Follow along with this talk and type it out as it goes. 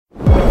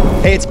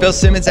Hey, it's Bill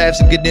Simmons. I have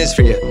some good news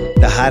for you.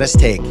 The hottest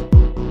take.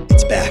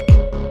 It's back.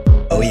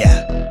 Oh,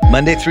 yeah.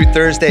 Monday through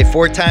Thursday,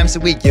 4 times a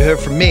week, you hear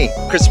from me,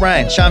 Chris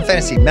Ryan, Sean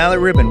Fennessy, Mallory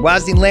Rubin,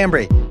 Wazny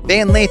Lambre,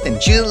 Van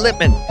Lathan, Julie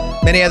Lippman,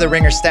 many other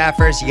Ringer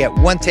staffers. You get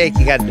one take.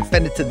 You got to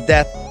defend it to the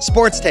death.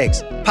 Sports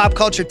takes, pop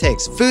culture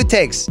takes, food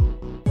takes,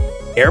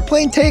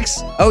 airplane takes.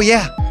 Oh,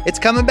 yeah. It's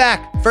coming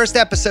back. First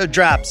episode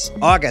drops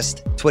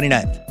August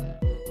 29th.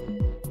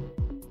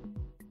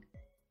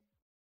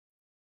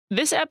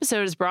 This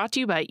episode is brought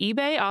to you by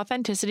eBay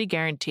Authenticity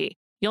Guarantee.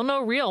 You'll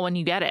know real when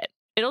you get it.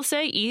 It'll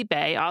say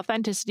eBay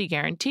Authenticity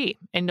Guarantee,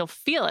 and you'll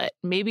feel it.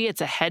 Maybe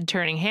it's a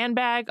head-turning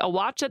handbag, a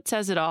watch that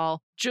says it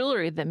all,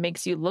 jewelry that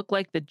makes you look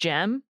like the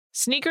gem.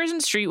 Sneakers and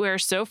streetwear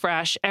so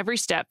fresh, every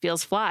step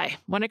feels fly.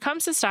 When it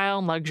comes to style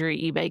and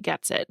luxury, eBay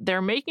gets it.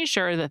 They're making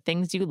sure the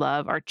things you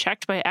love are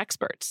checked by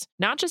experts.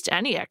 Not just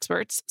any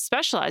experts,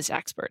 specialized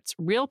experts,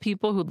 real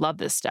people who love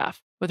this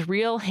stuff, with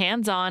real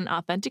hands-on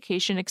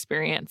authentication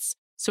experience.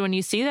 So when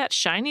you see that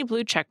shiny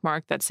blue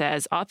checkmark that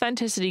says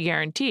Authenticity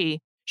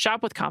Guarantee,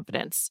 shop with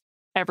confidence.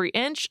 Every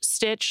inch,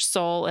 stitch,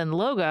 sole, and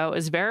logo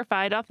is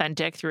verified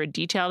authentic through a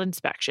detailed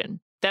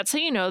inspection. That's how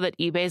you know that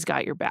eBay's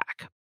got your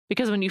back.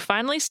 Because when you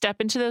finally step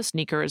into those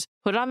sneakers,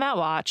 put on that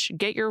watch,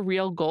 get your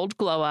real gold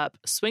glow up,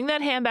 swing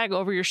that handbag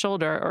over your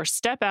shoulder, or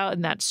step out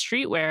in that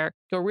streetwear,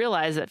 you'll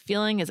realize that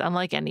feeling is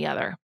unlike any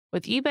other.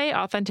 With eBay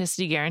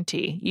Authenticity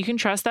Guarantee, you can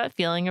trust that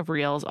feeling of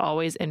real is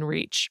always in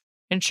reach.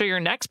 Ensure your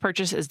next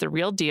purchase is the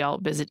real deal.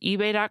 Visit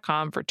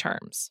ebay.com for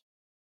terms.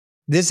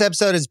 This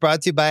episode is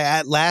brought to you by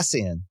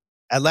Atlassian.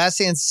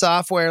 Atlassian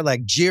software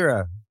like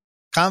Jira,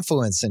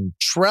 Confluence, and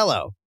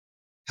Trello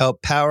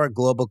help power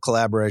global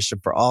collaboration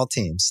for all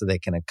teams so they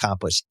can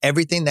accomplish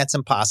everything that's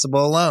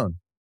impossible alone.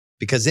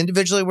 Because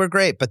individually we're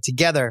great, but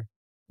together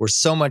we're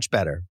so much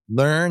better.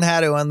 Learn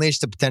how to unleash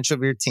the potential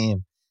of your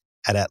team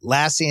at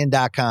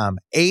Atlassian.com.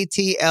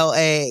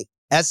 Atlassian.com.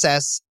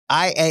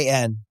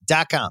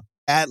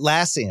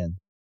 Atlassian.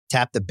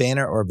 Tap the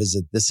banner or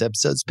visit this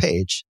episode's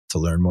page to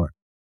learn more.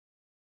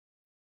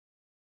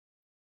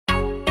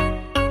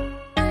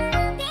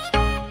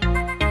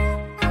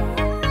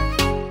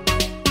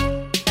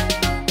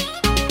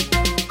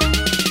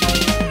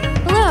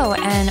 Hello,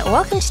 and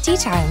welcome to Tea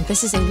Time.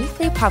 This is a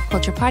weekly pop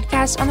culture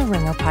podcast on the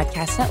Ringer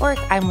Podcast Network.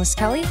 I'm Liz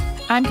Kelly.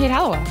 I'm Kate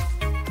Hallowell.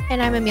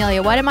 And I'm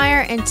Amelia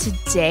Wedemeyer. And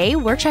today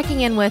we're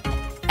checking in with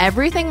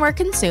everything we're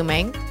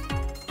consuming,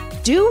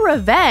 Do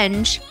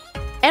Revenge,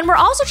 and we're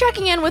also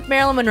checking in with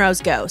Marilyn Monroe's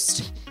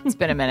ghost. It's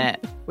been a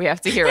minute. We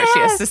have to hear what she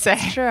has to say.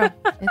 It's true.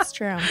 It's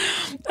true.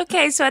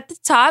 Okay, so at the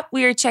top,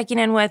 we are checking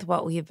in with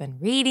what we've been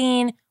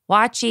reading,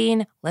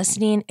 watching,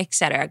 listening,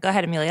 etc. Go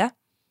ahead, Amelia.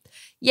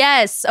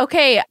 Yes.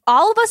 Okay.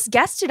 All of us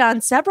guested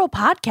on several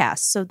podcasts,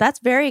 so that's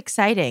very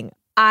exciting.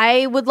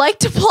 I would like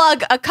to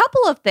plug a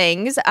couple of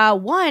things.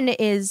 One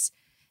is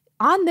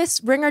on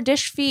this Ringer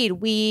Dish feed.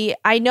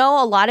 I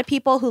know a lot of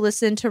people who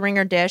listen to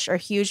Ringer Dish are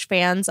huge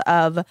fans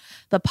of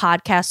the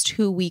podcast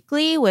Who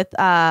Weekly with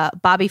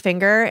Bobby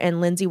Finger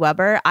and Lindsay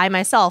Weber. I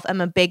myself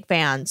am a big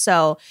fan.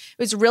 So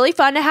it was really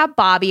fun to have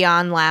Bobby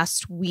on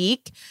last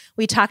week.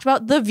 We talked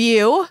about The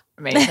View.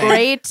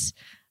 Amazing.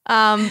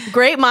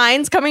 Great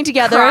minds coming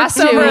together.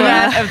 Crossover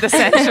event of the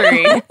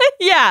century.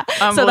 Yeah.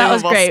 So that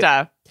was great.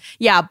 Stuff.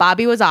 Yeah,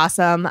 Bobby was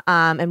awesome.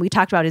 And we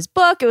talked about his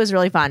book. It was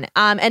really fun.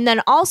 And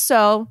then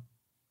also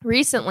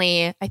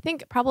recently, I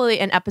think probably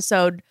an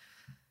episode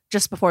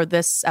just before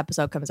this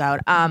episode comes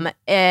out,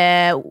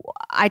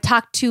 I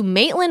talked to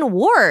Maitland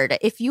Ward.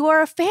 If you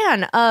are a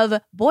fan of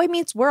Boy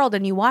Meets World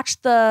and you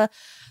watch the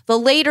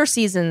later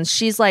seasons,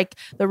 she's like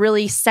the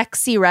really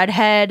sexy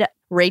redhead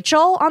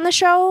Rachel on the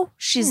show.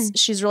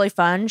 She's really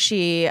fun.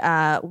 She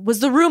was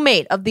the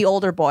roommate of the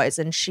older boys,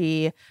 and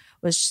she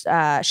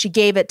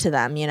gave it to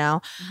them, you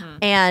know? Mm-hmm.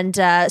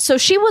 And so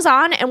she was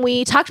on, and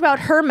we talked about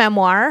her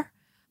memoir,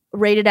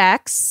 Rated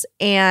X,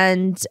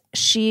 and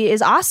she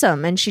is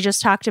awesome. And she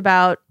talked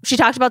about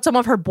some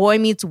of her Boy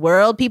Meets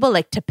World people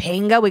like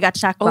Topanga. We got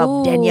to talk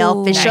about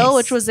Danielle Fishel, nice.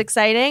 Which was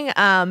exciting.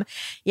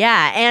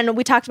 Yeah. And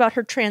we talked about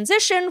her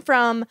transition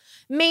from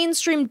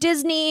mainstream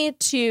Disney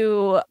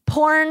to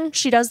porn.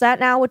 She does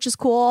that now, which is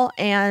cool.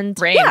 And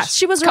Range. Yeah,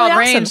 she was it's really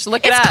called awesome. Range.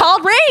 Look it it's up.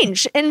 called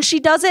Range, and she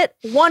does it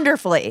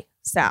wonderfully.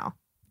 So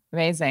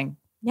amazing.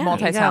 Yeah,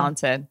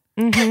 multi-talented.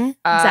 Mm-hmm.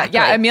 Exactly.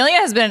 Yeah, Amelia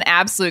has been an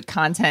absolute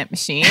content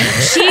machine.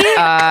 She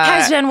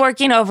has been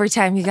working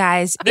overtime, you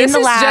guys. This in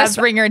the lab. is just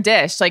Ringer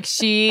Dish. Like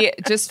she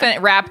just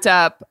wrapped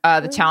up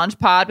the challenge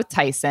pod with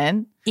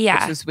Tyson,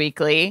 which was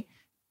weekly.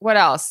 What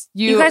else?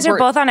 You guys are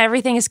both on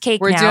Everything is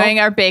Cake We're now. doing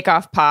our Bake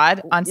Off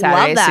pod on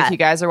Saturday. So if you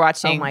guys are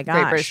watching Great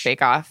British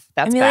Bake Off,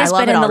 that's Amelia's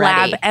bad. been in the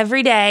lab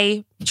every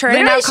day,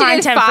 churning Literally,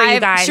 out content for you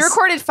guys. She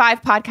recorded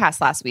 5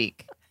 podcasts last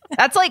week.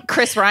 That's like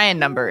Chris Ryan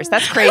numbers.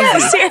 That's crazy. Yeah,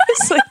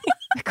 seriously.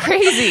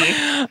 Crazy.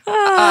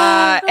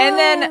 And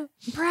then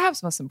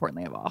perhaps most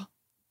importantly of all,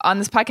 on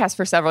this podcast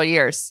for several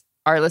years,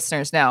 our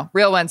listeners know,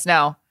 real ones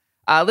know,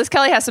 Liz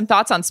Kelly has some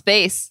thoughts on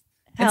space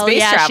and Hell space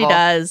yeah, travel. she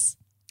does.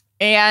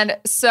 And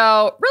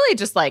so really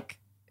just like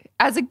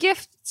as a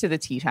gift to the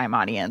Tea Time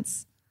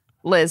audience,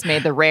 Liz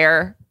made the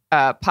rare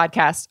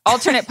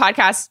alternate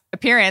podcast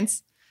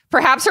appearance,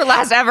 perhaps her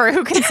last ever,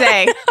 who can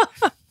say.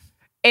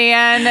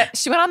 And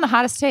she went on The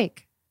Hottest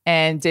Take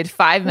and did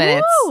 5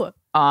 minutes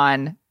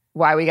on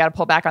why we got to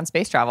pull back on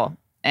space travel.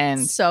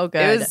 And so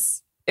good.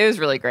 It was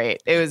really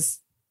great. It was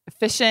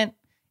efficient.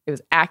 It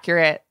was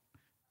accurate.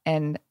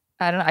 And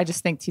I don't know. I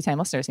just think Tea Time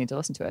listeners need to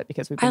listen to it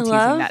because we've been teasing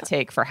that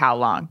take for how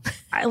long?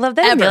 I love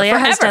that Amelia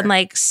has done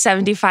like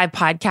 75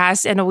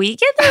 podcasts in a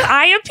week. And then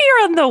I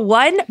appear on the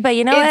one, but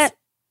you know what?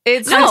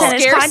 It's content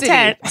is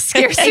content.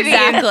 Scarcity.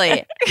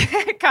 Exactly.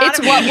 It's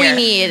what we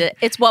need.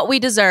 It's what we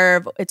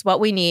deserve. It's what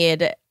we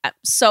need. I'm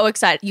so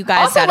excited. You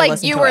guys also, like,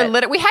 listen you to were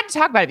it. we had to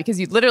talk about it because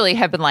you literally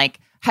have been like,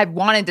 had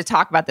wanted to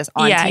talk about this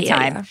on Tea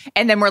Time. Yeah.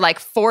 And then we're like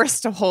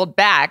forced to hold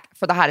back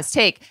for The Hottest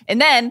Take. And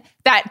then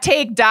that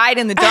take died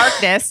in the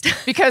darkness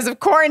because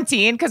of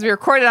quarantine, because we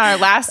recorded on our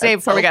last day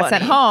before we got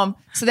sent home.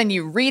 So then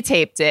you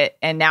retaped it.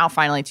 And now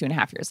finally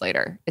 2.5 years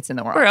later, it's in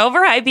the world. We're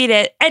overhyping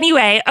it.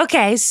 Anyway,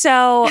 okay.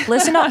 So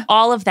listen to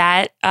all of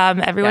that.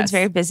 Everyone's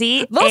very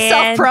busy. Little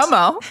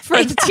self-promo for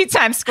the Tea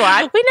Time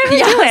squad. We never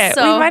do it.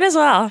 We might as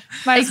well.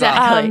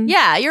 Exactly.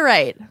 Yeah, you're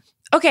right.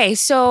 Okay,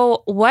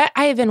 so what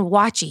I have been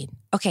watching.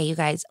 Okay, you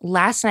guys,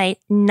 last night,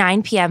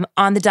 9 p.m.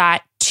 on the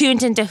dot,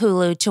 tuned into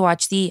Hulu to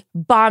watch the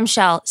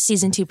Bombshell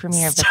season 2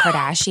 premiere of The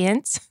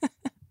Kardashians.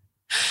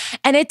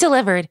 And it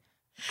delivered.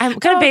 I'm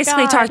going to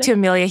basically talk to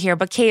Amelia here,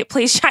 but Kate,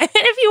 please chime in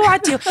if you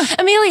want to.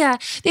 Amelia,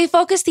 they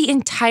focused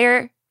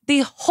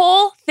the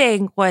whole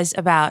thing was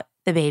about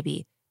the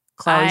baby.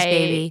 Chloe's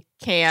baby.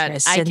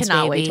 I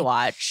cannot wait to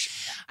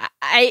watch.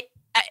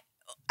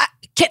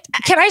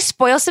 Can I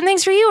spoil some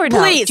things for you or no?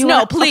 Please,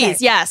 please,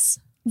 yes.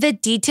 The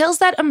details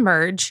that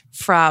emerge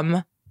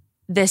from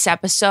this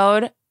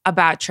episode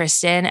about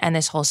Tristan and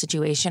this whole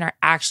situation are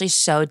actually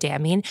so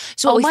damning.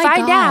 So what we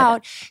find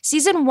out,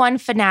 season 1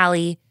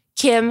 finale,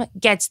 Kim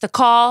gets the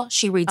call.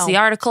 She reads the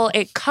article.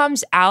 It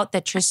comes out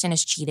that Tristan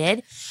has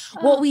cheated.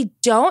 What we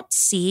don't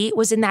see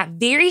was in that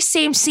very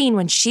same scene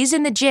when she's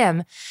in the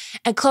gym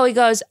and Chloe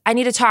goes, I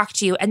need to talk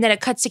to you. And then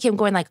it cuts to Kim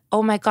going like,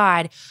 oh my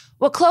God.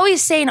 What Chloe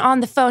is saying on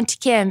the phone to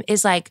Kim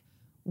is like,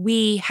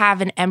 we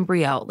have an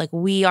embryo. Like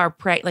we are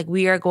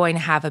we are going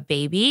to have a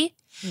baby,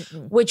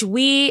 which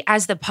we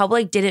as the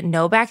public didn't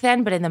know back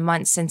then. But in the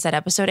months since that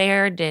episode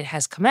aired, it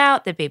has come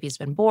out, the baby's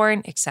been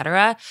born,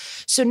 etc.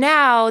 So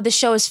now the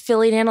show is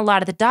filling in a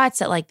lot of the dots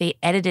that like they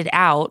edited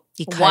out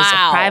because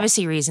of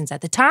privacy reasons at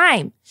the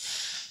time.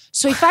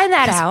 So we find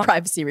that out.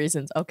 Privacy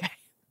reasons. Okay.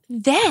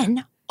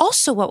 Then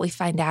also what we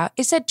find out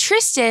is that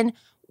Tristan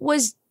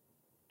was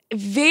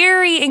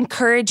very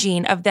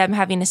encouraging of them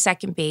having a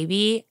second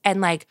baby and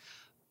like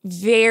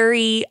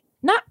very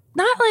not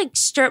like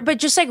stern, but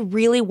just like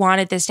really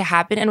wanted this to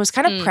happen and was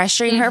kind of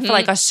pressuring her for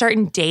like a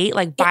certain date,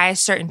 like by a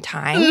certain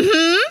time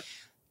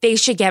they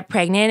should get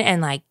pregnant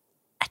and like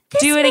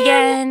do it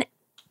again.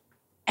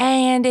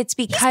 And it's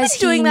because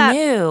he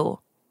knew.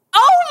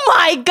 Oh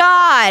my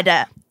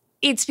God.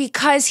 It's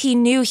because he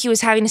knew he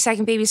was having a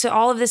second baby. So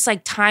all of this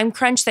like time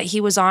crunch that he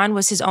was on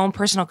was his own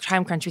personal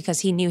time crunch because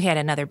he knew he had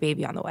another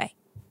baby on the way.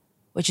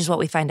 Which is what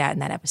we find out in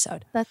that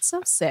episse. That's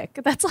so sick.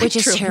 That's like which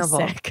is terrible.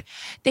 Sick.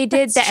 They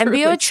did the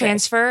embryo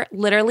transfer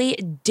literally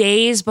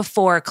days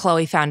before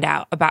Chloe found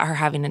out about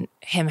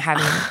him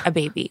having a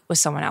baby with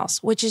someone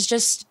else, which is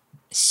just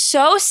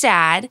so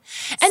sad.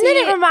 And then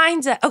it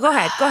reminds us. Oh, go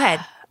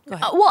ahead.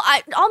 Well, all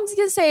I'm just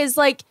gonna say is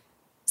like,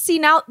 see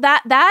now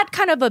that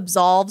kind of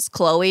absolves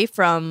Chloe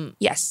from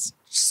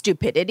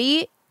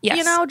stupidity. Yes.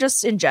 You know,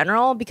 just in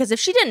general, because if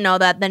she didn't know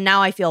that, then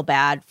now I feel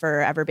bad for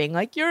ever being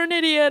like, you're an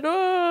idiot.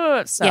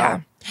 So.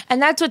 Yeah.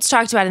 And that's what's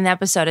talked about in the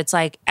episode. It's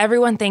like,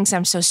 everyone thinks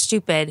I'm so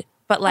stupid,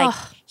 but like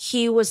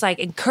he was like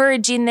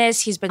encouraging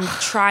this. He's been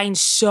trying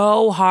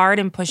so hard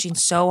and pushing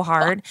so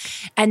hard.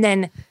 And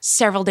then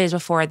several days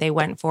before they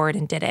went forward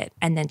and did it.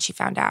 And then she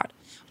found out,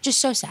 which is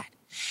so sad.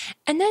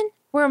 And then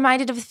we're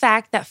reminded of the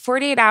fact that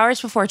 48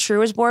 hours before True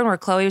was born, where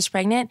Chloe was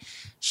pregnant,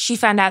 she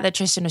found out that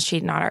Tristan was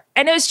cheating on her.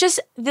 And it was just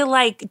the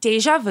like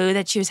deja vu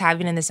that she was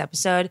having in this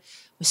episode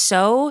was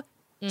so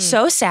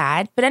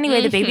sad. But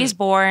anyway, the baby's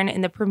born in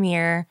the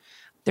premiere.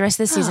 The rest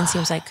of the season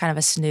seems like kind of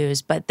a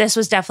snooze, but this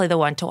was definitely the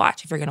one to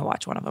watch if you're going to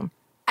watch one of them.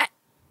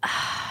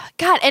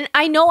 God, and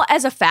I know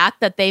as a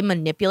fact that they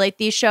manipulate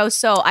these shows,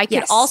 so I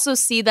can also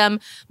see them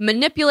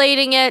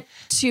manipulating it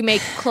to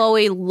make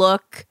Chloe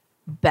look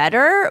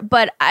better,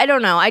 but I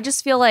don't know. I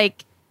just feel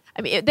like,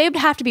 I mean, they would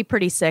have to be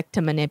pretty sick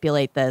to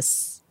manulate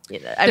this.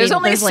 There's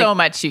only so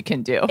much you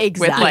can do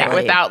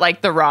without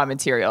like the raw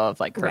material of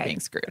like her being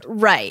screwed.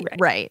 Right.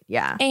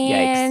 Yeah.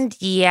 And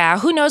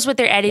who knows what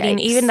they're editing?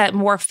 Even that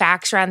more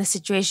facts around the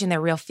situation,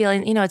 their real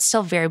feeling. You know, it's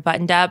still very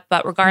buttoned up.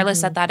 But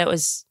regardless, I thought it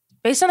was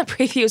based on the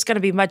preview, it was going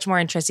to be much more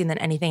interesting than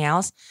anything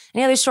else.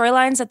 Any other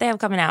storylines that they have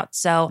coming out?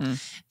 So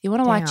if you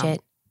want to watch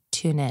it,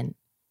 tune in.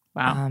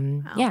 Wow.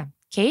 Yeah,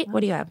 Kate,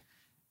 what do you have?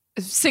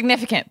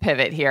 Significant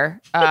pivot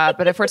here.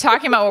 But if we're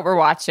talking about what we're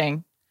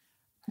watching,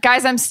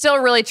 guys, I'm still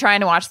really trying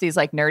to watch these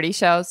like nerdy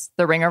shows,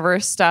 the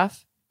Ringerverse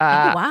stuff.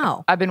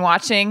 Wow. I've been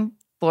watching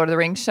Lord of the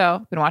Rings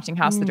show, been watching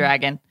House of the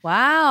Dragon.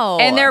 Wow.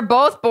 And they're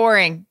both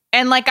boring.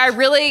 And like, I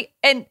really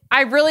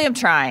am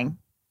trying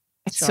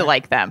to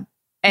like them.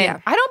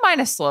 And I don't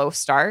mind a slow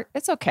start.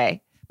 It's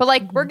okay. But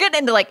like, we're getting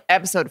into like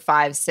episode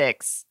 5,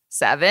 6,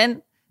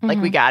 7. Like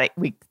we got it.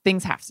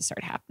 Things have to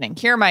start happening.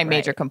 Here are my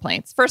major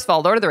complaints. First of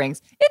all, Lord of the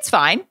Rings. It's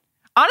fine.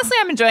 Honestly,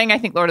 I'm enjoying, I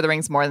think, Lord of the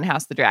Rings more than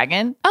House of the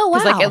Dragon. Oh, wow.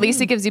 Because like, at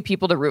least it gives you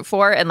people to root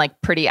for and like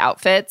pretty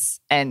outfits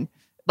and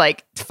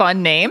like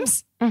fun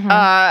names.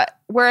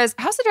 Whereas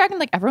House of the Dragon,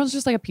 like everyone's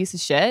just like a piece of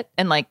shit.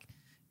 And like,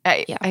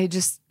 I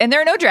just, and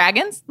there are no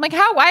dragons. I'm like,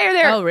 why are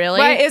there? Oh, really?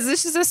 Why is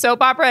this just a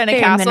soap opera in a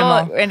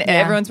castle and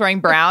everyone's wearing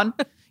brown?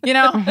 You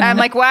know, I'm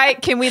like, why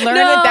can we learn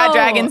that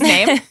dragon's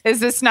name? Is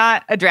this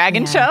not a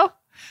dragon show?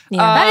 Yeah,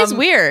 that is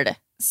weird.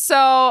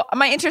 So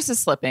my interest is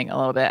slipping a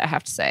little bit. I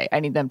have to say, I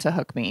need them to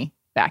hook me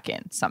back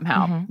in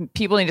somehow.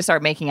 People need to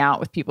start making out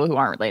with people who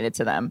aren't related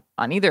to them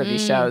on either of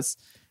these shows.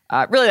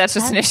 Really, that's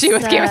just an issue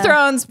with Game of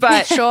Thrones,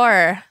 but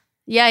sure.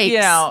 Yikes. You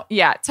know,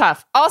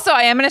 tough. Also,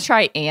 I am going to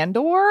try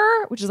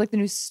Andor, which is like the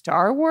new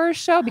Star Wars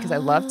show because I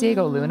love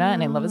Diego Luna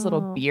and I love his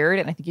little beard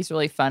and I think he's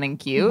really fun and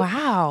cute.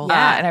 Wow.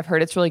 And I've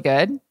heard it's really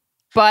good.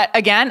 But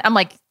again, I'm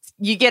like,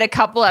 you get a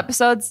couple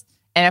episodes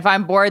and if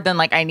I'm bored, then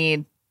like I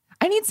need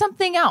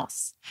something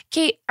else.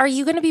 Kate, are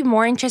you going to be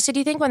more interested, do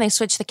you think, when they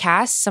switch the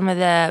cast? Some of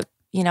the,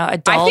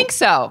 adult I think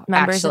so,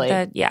 members actually.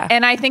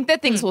 And I think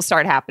that things will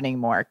start happening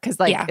more because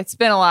like it's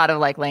been a lot of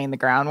like laying the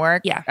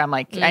groundwork. Yeah. I'm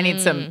like, I need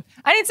some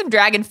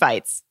dragon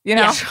fights, you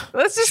know? Yeah.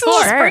 Let's just a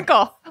little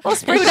sprinkle. Who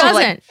doesn't?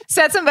 Like,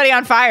 set somebody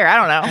on fire. I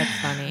don't know.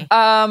 That's funny.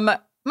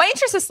 My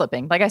interest is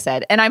slipping, like I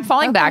said, and I'm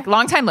falling back.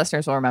 Longtime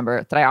listeners will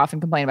remember that I often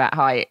complain about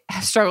how I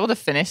struggle to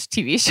finish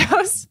TV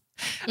shows,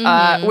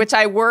 which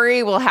I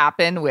worry will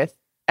happen with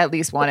at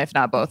least one, if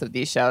not both of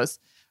these shows.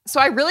 So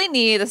I really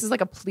need, this is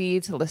like a plea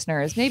to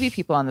listeners, maybe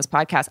people on this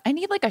podcast. I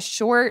need like a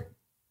short,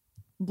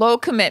 low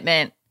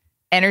commitment,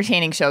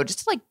 entertaining show just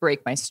to like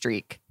break my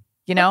streak,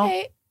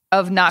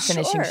 of not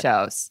finishing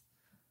shows.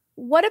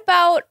 What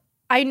about,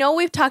 I know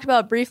we've talked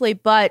about it briefly,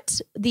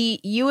 but the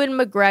Ewan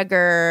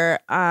McGregor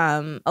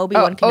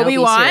Obi-Wan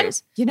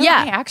Kenobi series.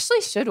 I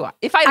actually should watch.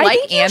 If I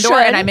like Andor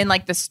and I'm in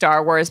like the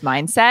Star Wars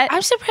mindset.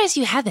 I'm surprised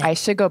you haven't. I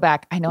should go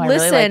back. I know I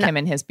really like him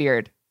and his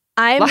beard.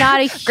 I'm not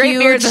a huge... Great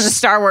beards in the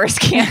Star Wars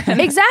canon.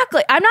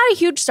 Exactly. I'm not a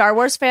huge Star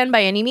Wars fan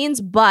by any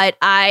means, but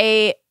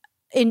I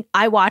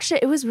watched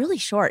it. It was really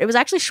short. It was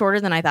actually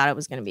shorter than I thought it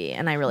was going to be,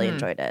 and I really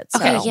enjoyed it. So.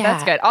 Okay, yeah.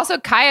 That's good. Also,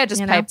 Kaya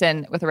just piped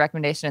in with a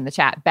recommendation in the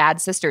chat, Bad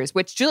Sisters,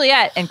 which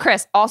Juliet and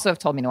Chris also have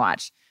told me to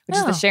watch, which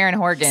is the Sharon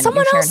Horgan.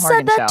 Someone else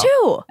said that show.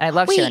 too. And I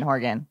love Sharon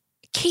Horgan.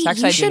 Kate,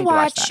 so you should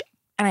watch,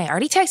 and I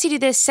already texted you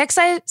this, Sex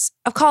Lives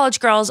of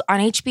College Girls on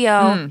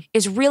HBO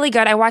is really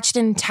good. I watched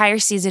an entire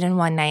season in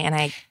one night, and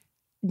I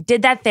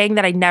did that thing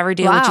that I never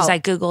do, which is I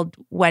Googled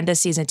when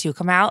does season 2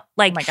 come out.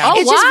 Like, it's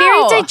just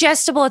very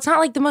digestible. It's not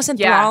like the most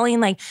enthralling.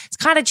 Like, it's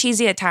kind of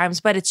cheesy at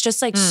times, but it's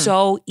just like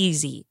so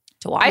easy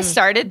to watch. I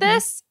started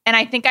this and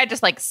I think I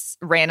just like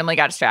randomly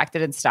got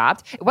distracted and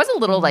stopped. It was a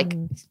little like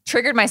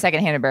triggered my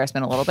secondhand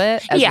embarrassment a little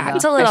bit.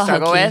 It's a little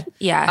struggle hokey. with.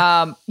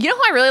 Yeah. You know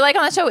who I really like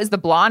on that show is the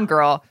blonde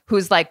girl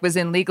who's like was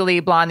in Legally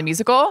Blonde the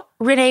musical.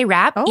 Renee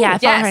Rapp. I follow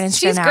her on Instagram.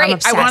 She's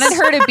great. I wanted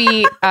her to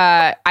be.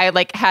 I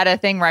like had a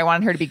thing where I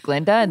wanted her to be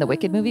Glinda in the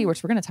Wicked movie,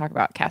 which we're going to talk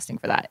about casting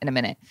for that in a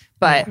minute.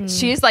 But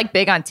she's like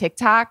big on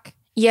TikTok.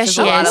 Yeah, she is.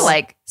 A lot of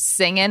like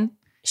singing.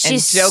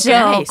 She's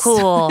so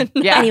cool.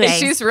 Yeah, Anyways.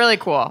 She's really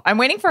cool. I'm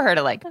waiting for her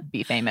to like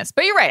be famous.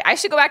 But you're right. I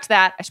should go back to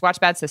that. I should watch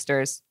Bad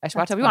Sisters. I should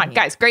watch Obi-Wan.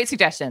 Guys, great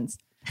suggestions.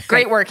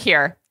 Great work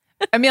here.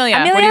 Amelia,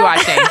 what are you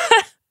watching?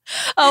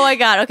 Oh my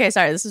God. Okay,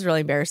 sorry. This is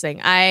really embarrassing.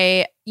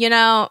 What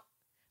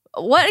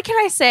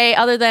can I say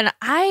other than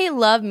I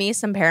love me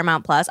some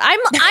Paramount Plus? I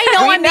know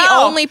I'm the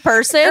only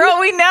person. Girl,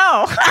 we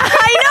know.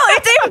 I know.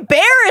 It's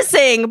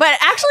embarrassing. But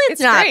actually it's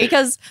not great.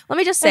 Because let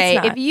me just say,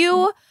 if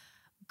you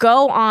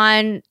go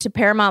on to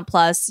Paramount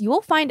Plus, you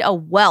will find a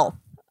wealth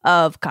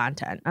of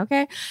content,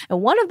 okay?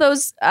 And one of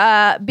those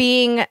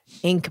being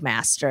Ink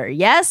Master.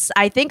 Yes,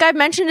 I think I've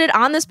mentioned it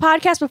on this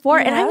podcast before,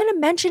 and I'm going to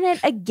mention it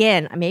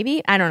again.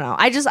 Maybe, I don't know.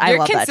 I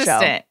love that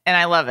show. And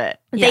I love it.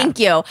 Thank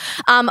you.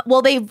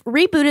 Well, they've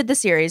rebooted the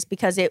series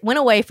because it went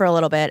away for a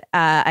little bit,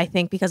 I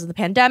think because of the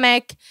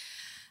pandemic,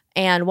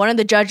 and one of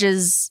the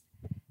judges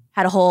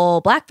had a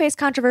whole blackface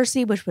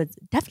controversy, which was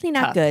definitely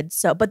not good.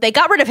 So, but they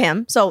got rid of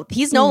him. So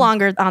he's no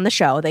longer on the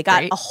show. They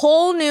got a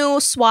whole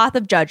new swath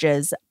of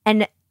judges.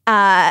 And,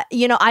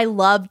 I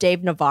love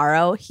Dave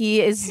Navarro.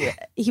 He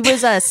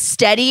was a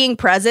steadying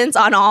presence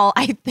on all,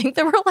 I think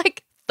there were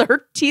like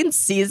 13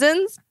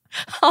 seasons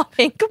of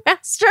Ink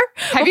Master.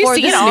 Have you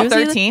seen all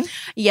 13?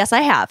 Yes,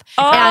 I have.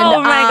 Oh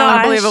my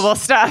gosh. Unbelievable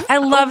stuff. I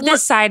love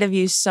this side of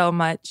you so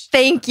much.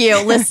 Thank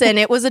you. Listen,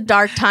 it was a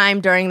dark time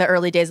during the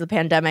early days of the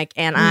pandemic,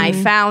 and I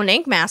found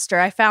Ink Master.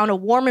 I found a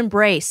warm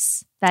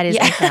embrace that is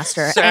Ink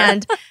Master. Sure.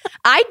 And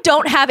I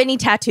don't have any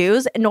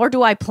tattoos, nor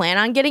do I plan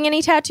on getting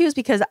any tattoos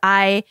because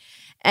I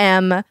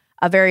am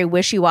a very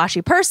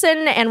wishy-washy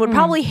person and would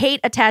probably hate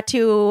a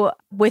tattoo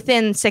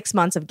within 6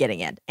 months of getting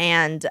it.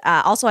 And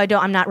also,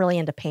 I'm not really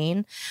into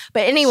pain.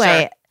 But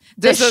anyway,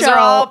 those are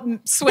all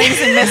swings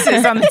and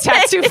misses on the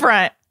tattoo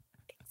front.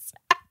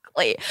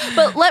 Exactly.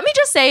 But let me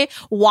just say,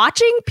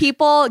 watching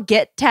people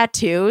get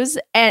tattoos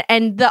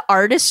and the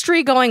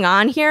artistry going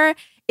on here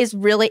is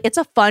really, it's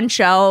a fun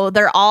show.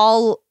 They're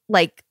all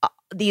like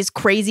these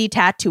crazy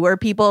tattooer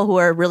people who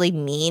are really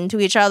mean to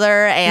each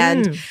other.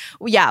 And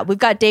yeah, we've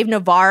got Dave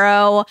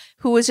Navarro,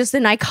 who is just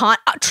truly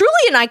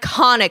an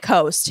iconic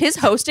host. His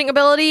hosting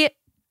ability,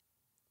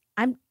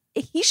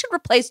 he should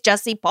replace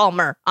Jesse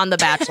Palmer on The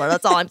Bachelor.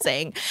 That's all I'm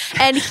saying.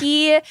 And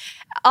he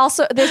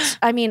also,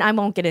 I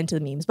won't get into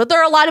the memes, but there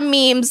are a lot of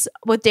memes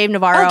with Dave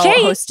Navarro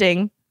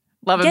hosting.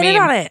 Love a Get meme.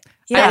 in on it.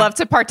 Yeah. I love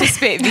to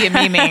participate via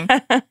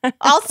memeing.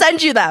 I'll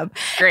send you them.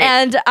 Great.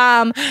 And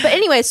but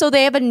anyway, so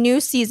they have a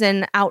new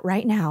season out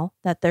right now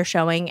that they're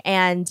showing,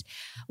 and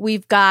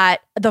we've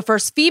got the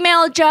first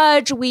female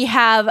judge. We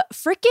have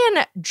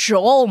freaking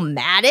Joel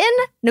Madden,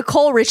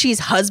 Nicole Richie's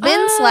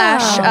husband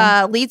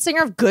 / lead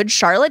singer of Good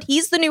Charlotte.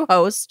 He's the new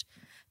host.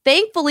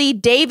 Thankfully,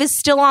 Dave is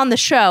still on the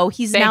show.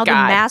 He's now the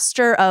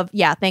master of,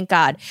 thank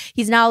God.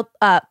 He's now,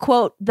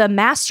 quote, the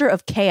master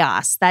of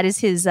chaos. That is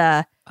his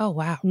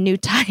new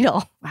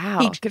title.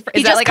 Wow.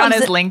 Is that like on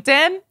his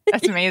LinkedIn?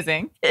 That's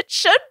amazing. It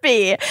should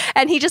be.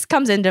 And he just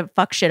comes in to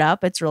fuck shit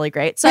up. It's really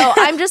great. So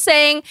I'm just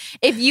saying,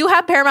 if you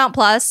have Paramount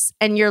Plus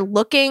and you're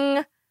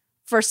looking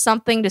for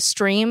something to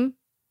stream,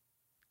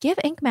 give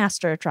Ink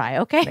Master a try,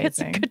 okay? Amazing. It's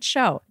a good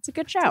show. It's a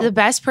good show. The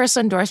best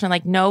personal endorsement,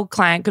 like no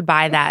client could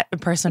buy that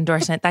personal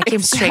endorsement. That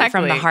came straight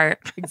from the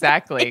heart.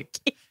 Exactly.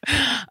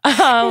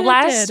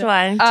 Last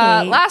one.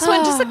 Last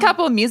one, just a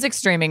couple of music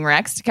streaming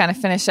recs to kind of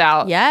finish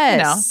out.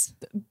 Yes.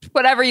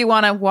 Whatever you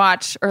want to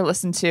watch or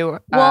listen to.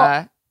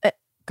 Well,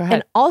 go ahead.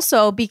 And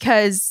also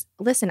because,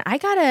 listen, I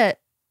got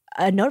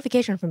a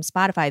notification from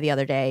Spotify the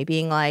other day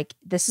being like,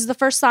 this is the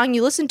first song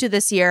you listened to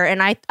this year.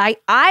 And I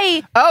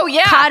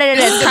caught it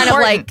as kind of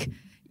like,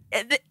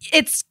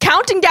 it's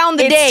counting down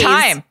the days.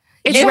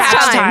 It's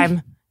Wrapped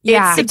time.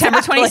 Yeah. It's September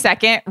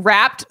 22nd.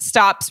 Wrapped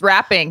stops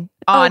rapping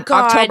on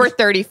October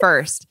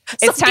 31st.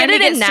 It's time to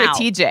get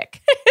strategic.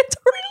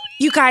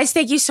 You guys,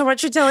 thank you so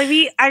much for telling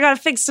me. I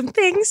gotta fix some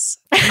things.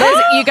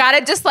 You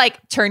gotta just like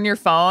turn your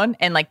phone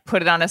and like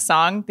put it on a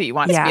song that you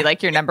want to be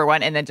like your number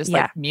one, and then just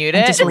like mute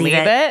it, just leave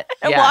it,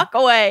 and walk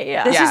away.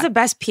 Yeah. This is the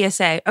best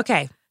PSA.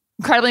 Okay.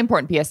 Incredibly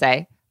important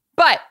PSA.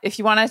 But if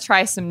you want to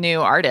try some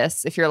new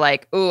artists, if you're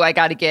like, ooh, I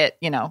got to get,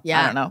 I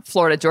don't know,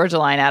 Florida Georgia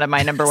Line out of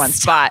my number one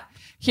spot,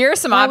 here are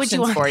some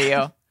options for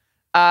you.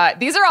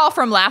 These are all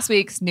from last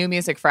week's New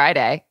Music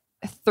Friday.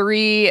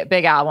 3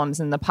 big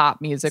albums in the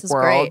pop music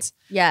world. Great.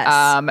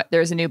 Yes.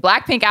 There's a new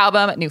Blackpink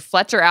album, a new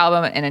Fletcher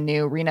album, and a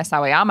new Rina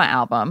Sawayama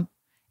album.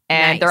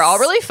 And they're all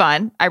really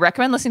fun. I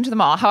recommend listening to them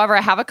all. However,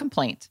 I have a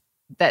complaint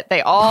that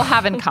they all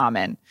have in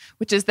common,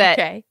 which is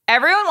that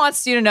everyone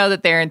wants you to know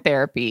that they're in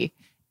therapy.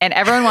 And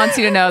everyone wants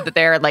you to know that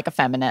they're like a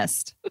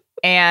feminist.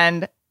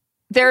 And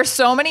there are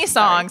so many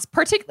songs.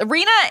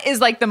 Rina is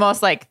like the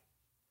most like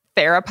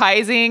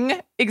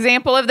therapizing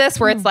example of this,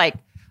 where it's like,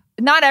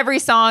 not every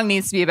song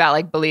needs to be about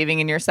like believing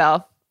in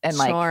yourself and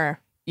like,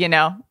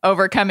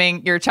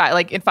 overcoming your child,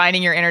 like and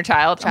finding your inner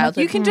child. Like,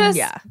 you can just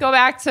go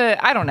back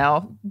to, I don't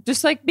know,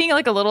 just like being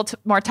like a little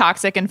more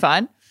toxic and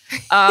fun.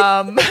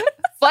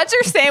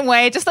 Fletcher, same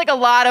way, just like a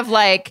lot of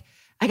like,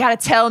 I gotta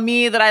tell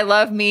me that I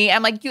love me.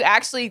 I'm like, you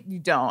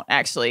don't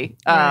actually.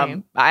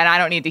 And I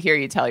don't need to hear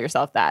you tell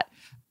yourself that.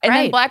 And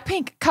then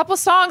Blackpink, a couple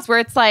songs where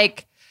it's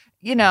like,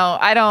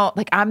 I don't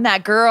like, I'm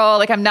that girl.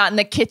 Like, I'm not in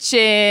the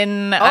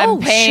kitchen. I'm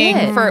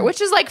paying for it,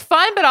 which is like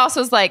fun, but also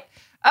is like,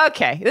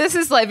 okay, this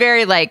is like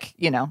very like,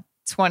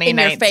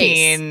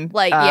 2019,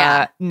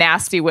 like,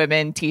 nasty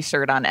women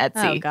t-shirt on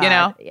Etsy,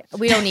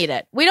 We don't need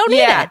it. We don't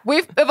need it.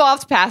 We've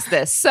evolved past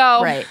this.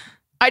 So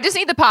I just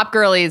need the pop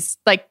girlies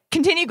like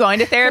continue going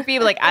to therapy,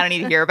 but like, I don't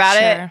need to hear about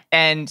it.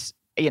 And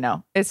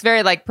it's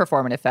very like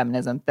performative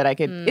feminism that I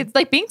could, it's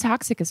like being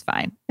toxic is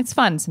fine. It's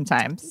fun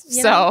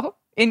sometimes. So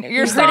in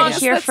your songs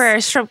here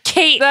first from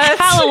Kate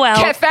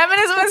Hallowell.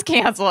 Feminism is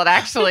canceled,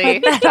 actually.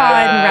 That's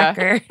on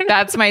record.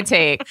 That's my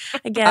take.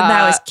 Again,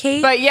 that was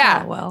Kate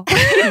Hallowell.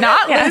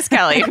 Not Liz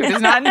Kelly, who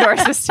does not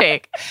endorse this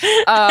take.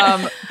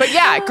 But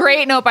yeah,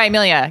 great note by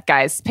Amelia,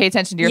 guys. Pay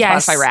attention to your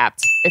Spotify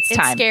Wrapped. It's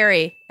time. It's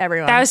scary,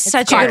 everyone. That was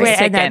such a good way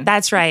to end that.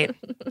 That's right.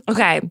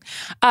 Okay.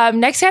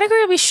 Next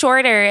category will be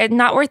shorter and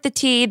not worth the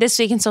tea this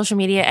week in social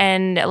media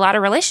and a lot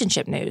of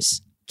relationship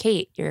news.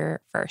 Kate, you're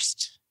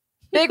first.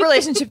 Big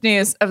relationship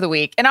news of the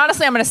week. And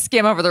honestly, I'm going to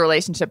skim over the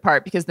relationship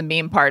part because the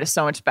meme part is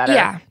so much better.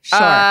 Yeah, sure.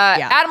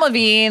 Adam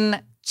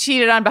Levine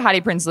cheated on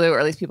Bahati Prinsloo, or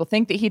at least people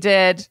think that he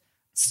did.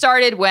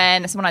 Started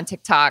when someone on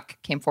TikTok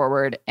came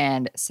forward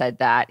and said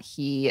that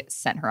he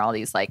sent her all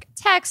these like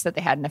texts that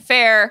they had an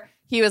affair.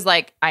 He was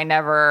like, I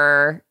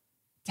never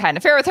had an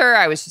affair with her.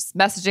 I was just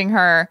messaging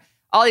her.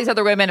 All these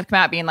other women have come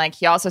out being like,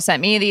 he also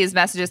sent me these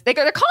messages. They're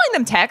calling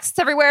them texts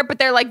everywhere, but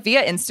they're like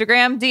via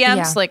Instagram DMs.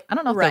 Yeah. Like, I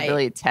don't know if they're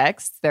really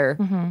texts. They're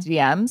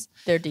DMs.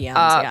 They're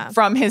DMs,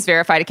 from his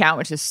verified account,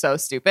 which is so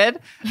stupid,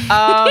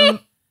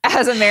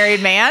 as a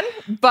married man.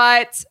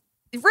 But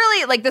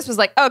really, like, this was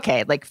like,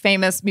 okay, like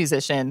famous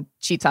musician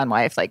cheats on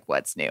wife. Like,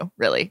 what's new,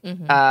 really?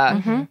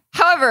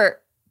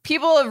 However,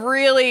 people have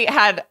really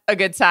had a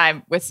good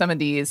time with some of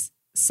these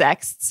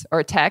sexts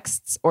or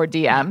texts or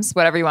DMs,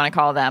 whatever you want to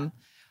call them.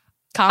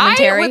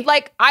 Commentary.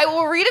 I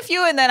will read a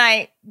few and then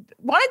I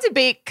want to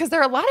debate because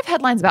there are a lot of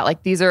headlines about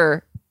like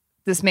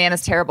this man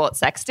is terrible at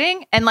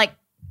sexting. And like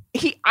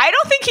I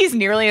don't think he's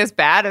nearly as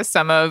bad as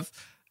some of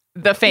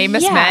the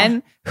famous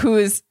men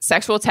whose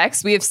sexual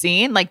texts we have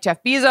seen, like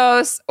Jeff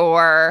Bezos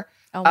or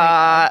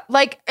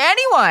like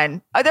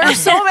anyone. There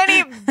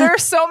are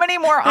so many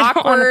more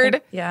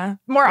awkward,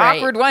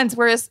 awkward ones.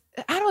 Whereas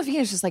Adam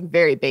Levine is just like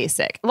very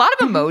basic. A lot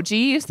of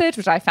emoji usage,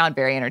 which I found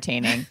very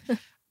entertaining.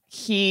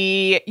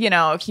 He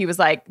was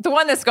like, the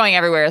one that's going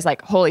everywhere is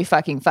like, holy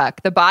fucking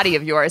fuck, the body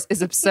of yours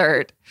is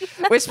absurd,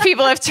 which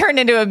people have turned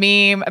into a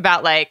meme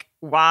about like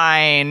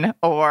wine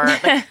or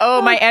like,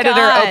 my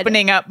editor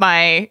opening up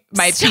my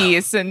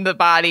piece and the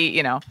body,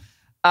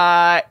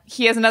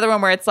 He has another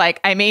one where it's like,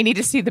 I may need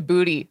to see the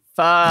booty.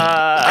 Fuck.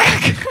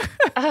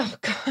 Oh,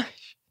 gosh.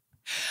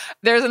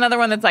 There's another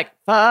one that's like,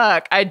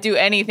 fuck, I'd do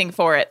anything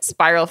for it.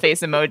 Spiral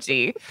face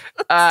emoji. He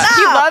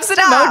loves an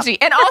emoji.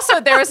 And also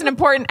there was an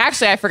important,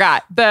 actually, I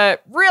forgot the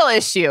real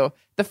issue.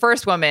 The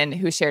first woman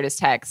who shared his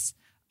text,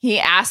 he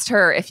asked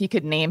her if he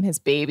could name his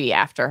baby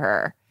after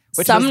her,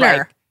 which was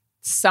like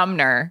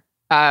Sumner.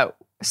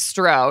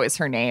 Stroh is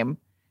her name.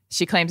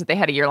 She claims that they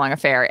had a year-long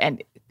affair.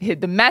 And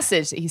the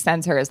message that he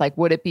sends her is like,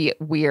 would it be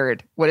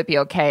weird? Would it be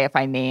okay if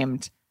I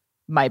named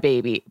my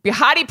baby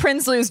Behati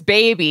Prinsloo's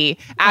baby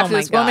after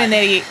this woman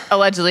that he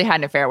allegedly had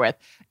an affair with?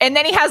 And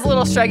then he has a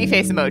little shruggy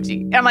face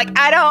emoji. And I'm like,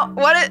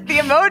 the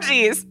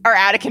emojis are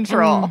out of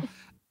control.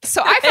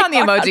 So I found the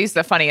emojis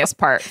the funniest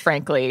part,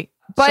 frankly.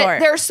 But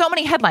there are so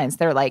many headlines.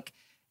 They're like,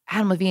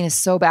 Adam Levine is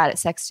so bad at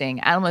sexting.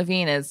 Adam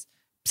Levine is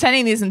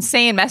sending these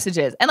insane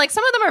messages. And like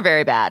some of them are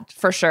very bad,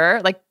 for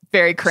sure. Like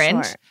very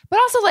cringe. But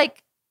also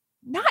like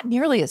not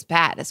nearly as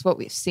bad as what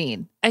we've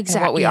seen. Exactly.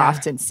 And what we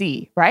often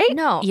see, right?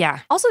 No. Yeah.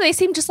 Also, they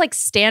seem just like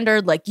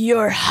standard, like,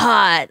 you're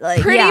hot.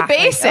 Like, pretty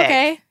basic. Like,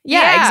 okay.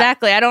 Yeah,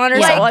 exactly. I don't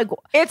understand. Like,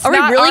 it's are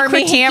not we really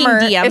Army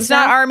Hammer. DMs it's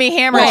not Army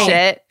Hammer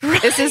shit.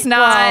 This is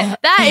not.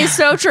 That is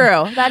so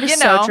true. That is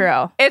so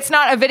true. It's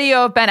not a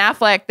video of Ben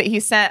Affleck that he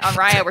sent on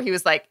Riot where he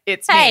was like,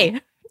 it's me.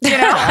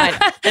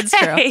 It's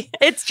true.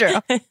 It's true.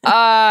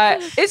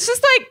 It's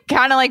just like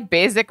kind of like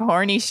basic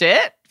horny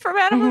shit from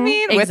Adam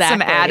Levine with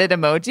some added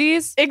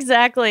emojis.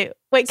 Exactly.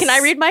 Wait, can I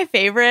read my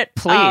favorite?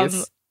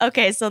 Please.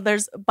 Okay, so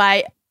there's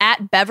by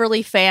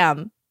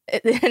 @BeverlyFam.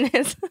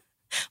 It's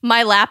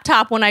my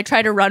laptop when I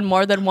try to run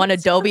more than one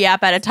Adobe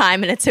app at a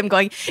time, and it's him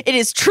going, "It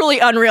is truly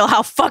unreal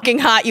how fucking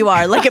hot you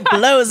are. Like it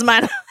blows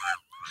my."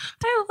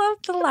 I love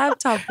the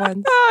laptop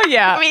ones. Oh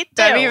yeah, me too.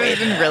 That'd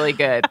been really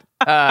good.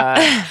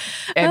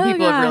 And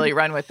people have really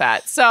run with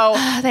that. So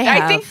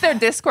I think their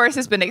discourse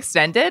has been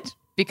extended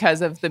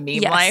because of the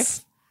meme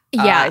life.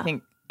 Yeah.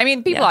 I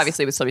mean, people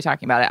obviously would still be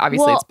talking about it.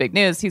 Obviously, it's big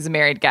news. He's a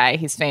married guy.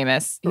 He's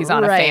famous. He's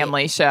on a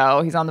family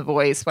show. He's on The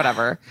Voice,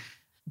 whatever.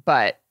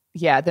 But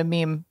yeah,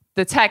 the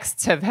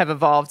texts have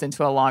evolved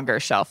into a longer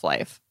shelf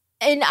life.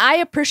 And I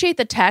appreciate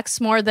the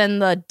text more than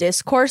the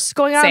discourse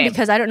going on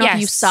because I don't know if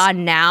you saw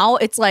now.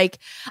 It's like,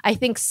 I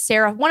think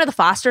one of the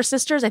Foster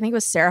sisters, I think it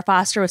was Sarah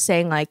Foster, was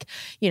saying like,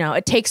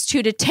 it takes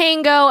two to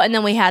tango. And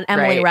then we had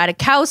Emily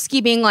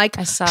Ratajkowski being like,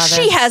 I saw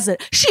this.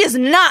 She is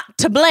not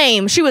to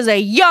blame. She was a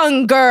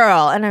young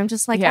girl. And I'm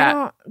just like, I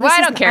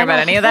don't care about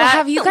any of that. Well,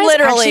 have you guys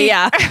literally,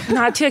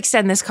 not to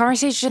extend this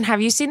conversation,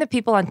 have you seen the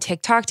people on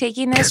TikTok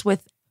taking this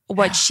with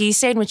what she's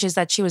saying, which is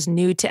that she was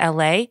new to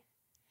LA?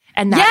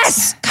 And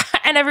that's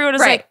and everyone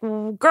was like,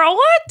 girl,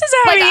 what does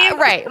that mean?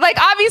 Right. Like,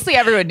 obviously,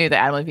 everyone knew that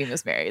Adam Levine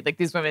was married. Like,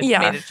 these women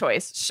made a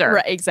choice. Sure.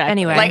 Right, exactly.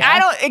 Anyway. Like, I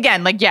don't,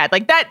 again, like,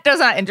 that does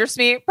not interest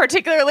me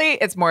particularly.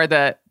 It's more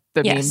the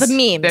memes.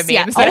 The memes.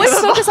 Yeah. Always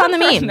focus on the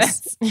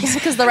memes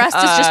because the rest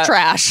is just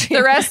trash.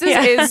 The rest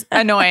is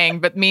annoying,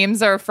 but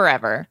memes are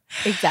forever.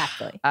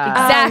 Exactly.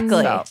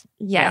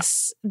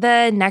 Yes.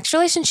 The next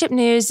relationship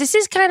news, this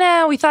is kind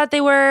of, we thought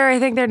they were, I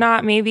think they're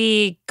not.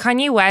 Maybe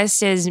Kanye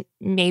West is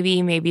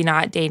maybe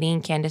not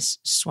dating Candace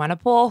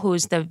Swanepoel,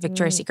 who's the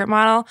Victoria's Secret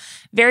model.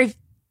 Very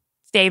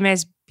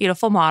famous,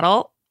 beautiful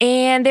model.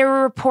 And there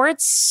were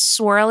reports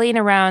swirling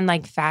around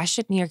like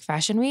New York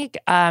Fashion Week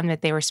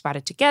that they were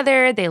spotted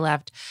together. They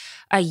left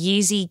a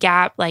Yeezy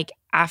Gap like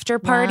after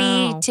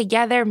party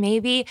together,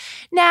 maybe.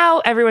 Now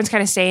everyone's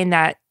kind of saying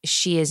that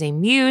she is a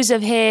muse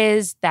of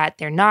his, that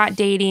they're not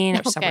dating.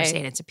 Or some are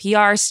saying it's a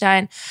PR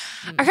stunt.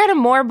 I kind of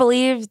more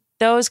believe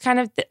those kind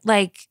of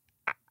like,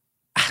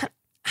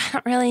 I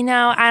don't really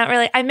know.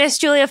 I miss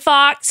Julia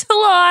Fox a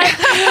lot.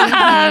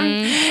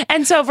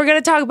 And so if we're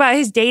going to talk about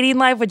his dating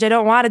life, which I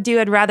don't want to do,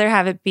 I'd rather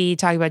have it be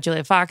talking about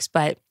Julia Fox.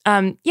 But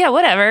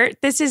whatever.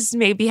 This is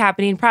maybe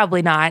happening,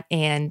 probably not.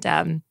 And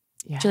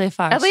Julia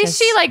Fox. At least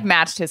she like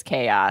matched his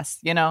chaos,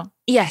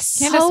 Yes.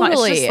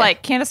 Totally. It's just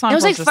like Candace Swanepoel. It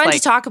was like fun to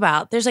talk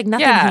about. There's like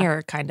nothing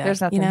here, kind of.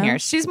 There's nothing here.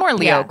 She's more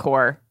Leo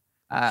core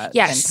than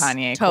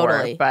Kanye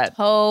core. But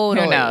who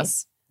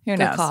knows? Who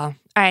knows? Good call. All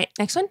right,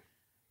 next one.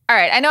 All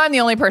right. I know I'm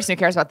the only person who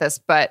cares about this,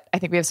 but I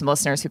think we have some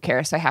listeners who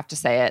care, so I have to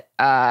say it.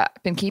 I've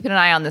been keeping an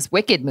eye on this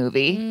Wicked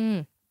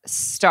movie.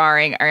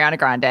 starring Ariana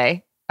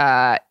Grande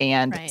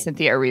and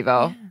Cynthia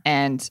Erivo,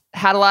 and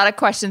had a lot of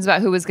questions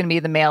about who was going to be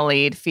the male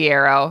lead,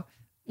 Fiyero.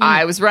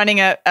 I was running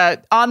a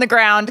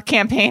on-the-ground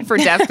campaign for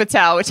Dev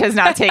Patel, which has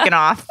not taken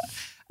off.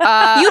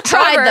 You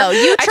tried, however, though.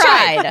 You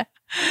tried.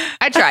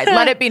 I tried.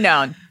 Let it be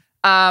known.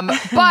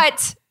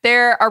 But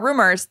there are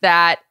rumors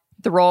that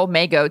the role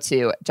may go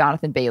to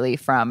Jonathan Bailey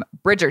from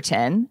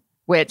Bridgerton,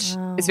 which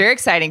is very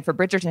exciting for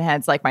Bridgerton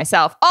heads like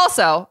myself.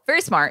 Also,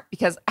 very smart,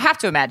 because I have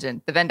to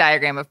imagine the Venn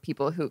diagram of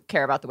people who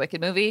care about the Wicked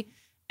movie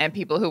and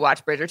people who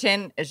watch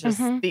Bridgerton is just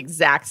the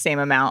exact same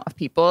amount of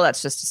people.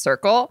 That's just a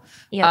circle.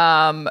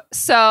 Yep.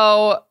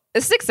 So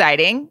this is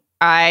exciting.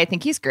 I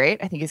think he's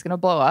great. I think he's going to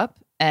blow up.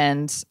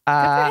 And good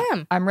for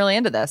him. I'm really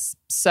into this.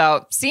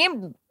 So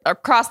seeing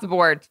across the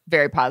board,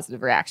 very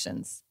positive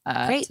reactions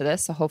to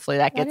this. So hopefully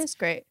that gets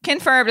great.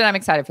 confirmed, and I'm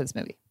excited for this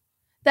movie.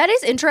 That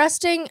is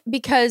interesting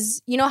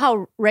because you know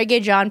how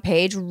Regé-Jean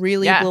Page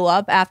really blew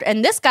up after,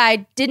 and this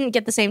guy didn't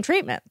get the same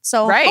treatment.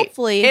 So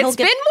hopefully it's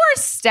been more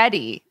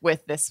steady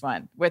with this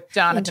one, with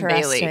Jonathan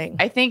Bailey.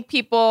 I think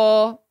he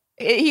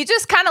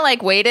just kind of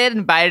like waited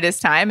and bided his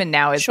time, and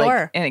now is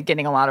like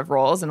getting a lot of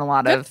roles and a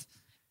lot of,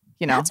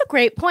 That's a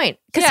great point,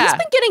 because he's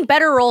been getting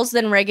better roles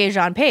than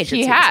Regé-Jean Page.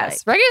 He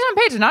has. Regé-Jean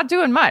Page is not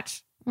doing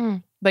much.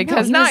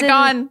 Has not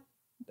gone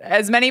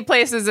as many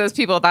places as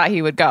people thought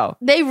he would go.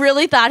 They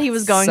really thought he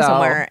was going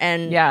somewhere,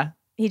 and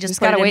he just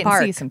gotta wait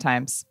and see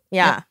sometimes.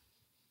 Yeah.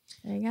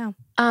 There you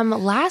go.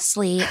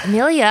 Lastly,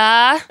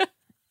 Amelia,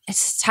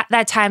 it's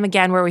that time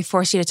again where we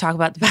force you to talk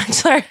about The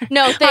Bachelor.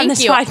 No, thank on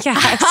this you. Podcast.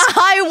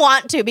 I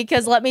want to,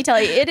 because let me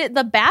tell you,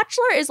 The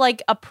Bachelor is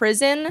like a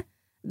prison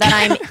that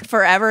I'm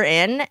forever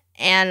in,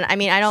 and I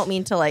mean, I don't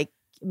mean to like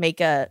make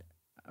a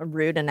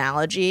rude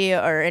analogy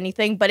or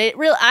anything, but it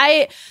really,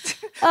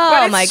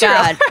 oh my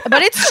God.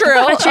 But it's true.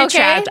 But you're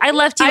trapped. I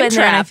left you in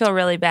there and I feel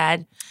really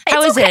bad.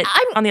 How is it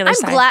on the other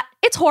side? Glad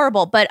it's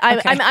horrible, but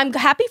I'm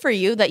happy for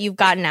you that you've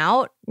gotten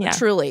out,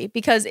 truly,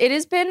 because it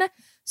has been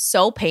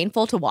so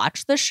painful to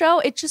watch the show.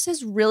 It just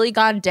has really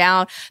gone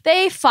down.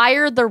 They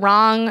fired the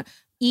wrong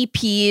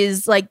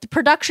EPs. Like, the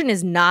production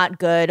is not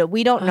good.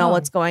 We don't know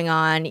what's going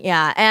on.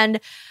 Yeah. And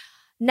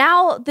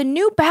now the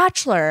new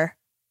Bachelor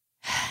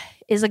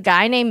is a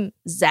guy named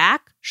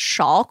Zach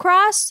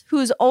Shallcross,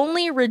 whose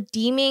only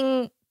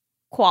redeeming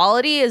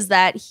quality is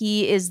that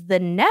he is the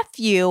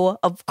nephew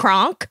of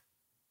Kronk,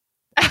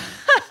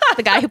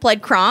 the guy who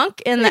played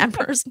Kronk in The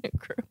Emperor's New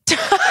Groove.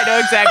 I know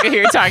exactly who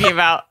you're talking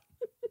about.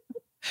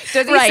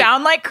 Does he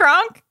sound like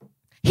Kronk?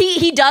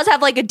 He does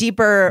have like a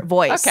deeper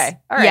voice. Okay.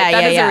 All right.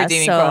 That is a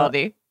redeeming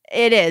quality.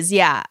 It is,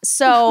 yeah.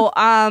 So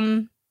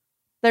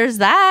there's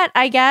that,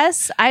 I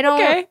guess. I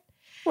don't. Okay.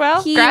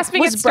 Well,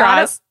 grasping at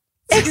straws.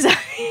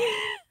 Exactly.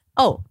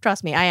 Oh,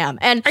 trust me, I am.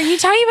 And are you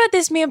talking about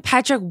this man,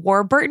 Patrick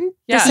Warburton?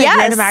 Yes. This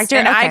random actor?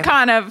 An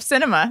icon of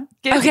cinema.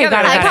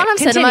 Icon of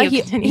cinema.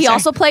 He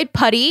also played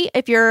Putty,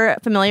 if you're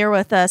familiar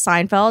with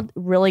Seinfeld.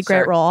 Really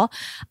great role.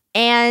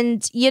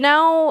 And,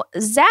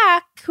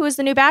 Zach, who is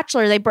the new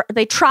Bachelor,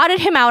 they trotted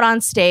him out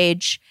on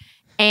stage.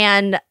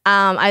 And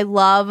I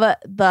love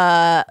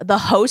the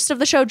host of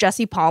the show,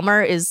 Jesse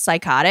Palmer, is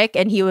psychotic.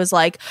 And he was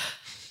like,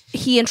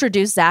 he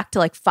introduced Zach to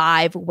like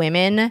 5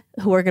 women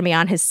who are going to be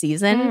on his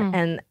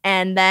season.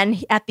 And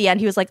then at the end,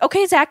 he was like,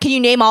 okay, Zach, can you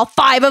name all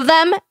 5 of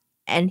them?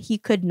 And he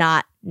could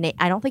not name,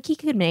 I don't think he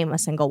could name a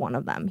single one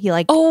of them. He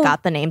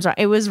got the names wrong.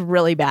 It was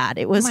really bad.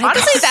 It was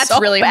honestly, that's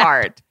really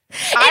hard.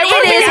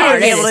 I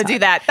would be able to do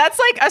that. That's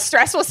like a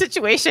stressful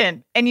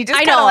situation. And you just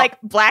kind of like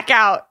black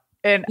out.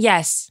 And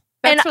yes.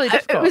 That's really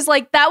difficult. It was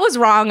like, that was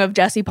wrong of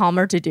Jesse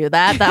Palmer to do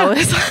that. That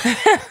was,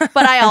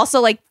 but I also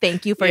like,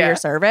 thank you for your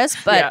service.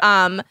 But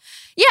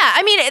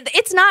I mean,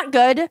 it's not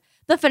good.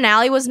 The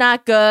finale was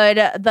not good.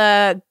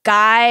 The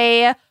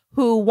guy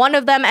who one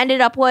of them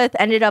ended up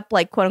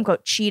like, quote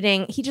unquote,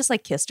 cheating. He just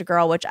like kissed a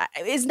girl, which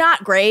is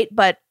not great,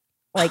 but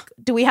like,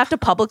 do we have to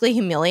publicly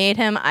humiliate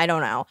him? I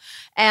don't know.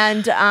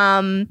 And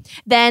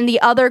then the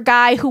other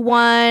guy who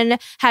won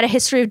had a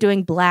history of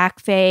doing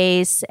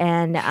blackface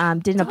and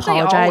didn't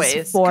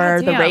apologize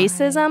for the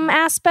racism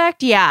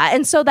aspect. Yeah.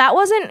 And so that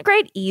wasn't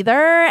great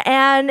either.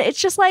 And it's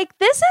just like,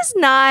 this is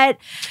not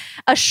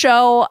a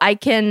show I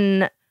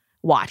can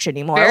watch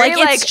anymore. Very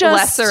it's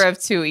just lesser of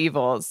two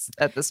evils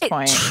at this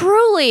point.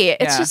 Truly.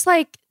 It's just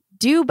like,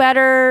 do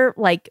better.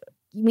 Like,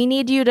 we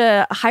need you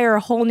to hire a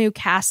whole new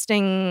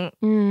casting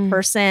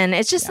person.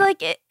 It's just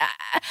like,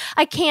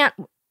 I can't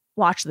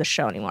watch the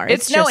show anymore.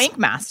 It's no Ink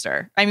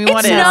Master. I mean,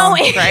 what is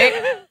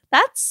right?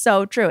 That's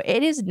so true.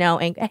 It is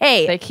no Ink.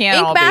 Hey, they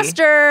can't Ink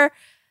Master.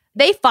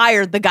 They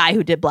fired the guy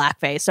who did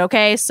blackface.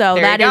 Okay, so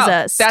that is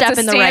a step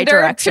in the right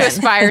direction to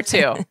aspire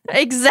to.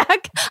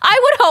 Exact. I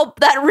would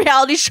hope that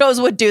reality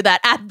shows would do that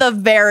at the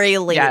very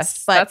least.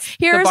 Yes, but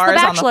here's The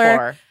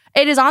Bachelor.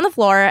 It is on the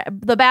floor.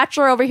 The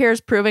Bachelor over here is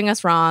proving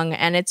us wrong.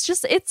 And it's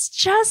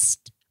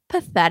just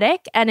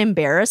pathetic and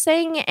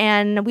embarrassing.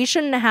 And we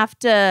shouldn't have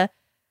to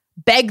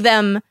beg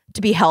them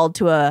to be held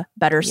to a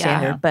better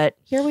standard. But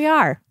here we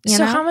are.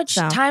 So how much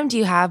time do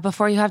you have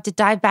before you have to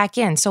dive back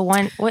in? So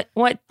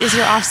what is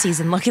your off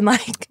season looking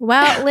like?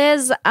 Well,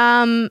 Liz,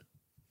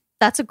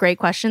 that's a great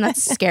question.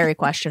 That's a scary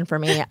question for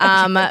me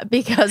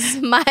because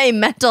my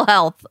mental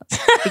health,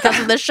 because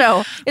of the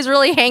show, is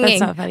really hanging.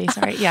 That's not funny.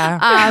 Sorry.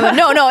 Yeah.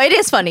 No, it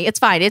is funny. It's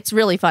fine. It's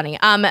really funny.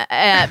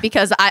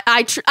 Because I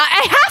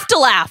have to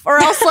laugh, or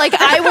else like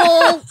I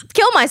will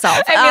kill myself.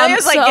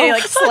 Amelia's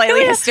getting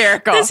slightly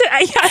hysterical.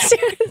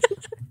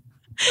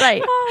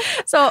 Right.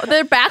 So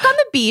they're back on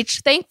the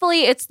beach.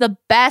 Thankfully, it's the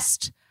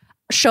best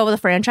show of the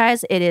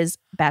franchise. It is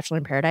Bachelor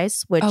in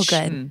Paradise, which,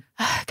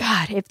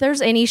 God, if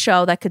there's any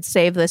show that could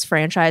save this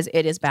franchise,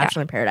 it is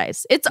Bachelor in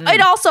Paradise. It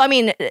also,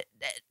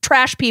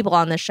 trash people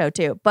on this show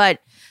too, but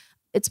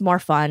it's more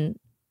fun.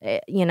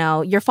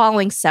 You're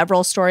following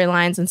several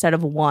storylines instead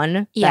of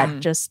one that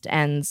just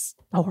ends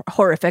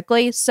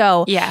horrifically.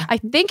 So I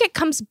think it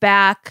comes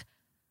back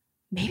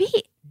maybe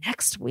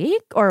next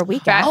week or a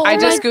week after. I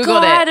just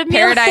Googled it. Amelia.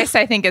 Paradise,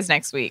 I think, is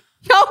next week.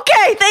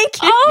 Okay, thank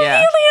you. Oh,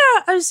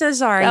 Amelia. I'm so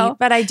sorry.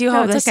 But I do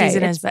hope this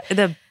season is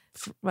better.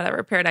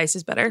 Paradise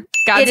is better.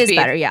 Godspeed. It is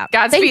better, yeah.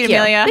 Godspeed,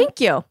 Amelia.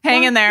 Thank you.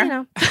 Hang in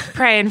there.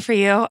 Praying for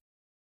you.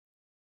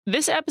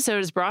 This episode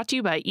is brought to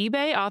you by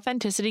eBay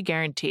Authenticity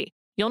Guarantee.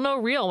 You'll know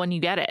real when you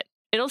get it.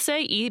 It'll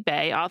say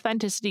eBay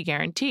Authenticity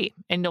Guarantee,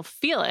 and you'll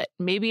feel it.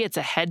 Maybe it's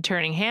a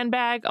head-turning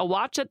handbag, a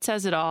watch that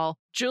says it all,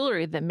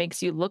 jewelry that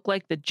makes you look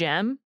like the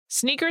gem.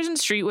 Sneakers and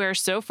streetwear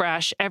so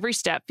fresh, every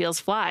step feels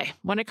fly.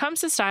 When it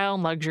comes to style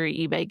and luxury,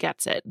 eBay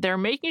gets it. They're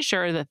making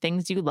sure the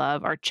things you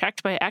love are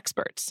checked by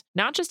experts.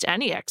 Not just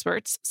any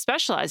experts,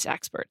 specialized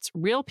experts,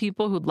 real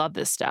people who love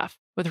this stuff,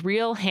 with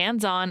real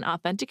hands-on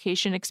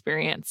authentication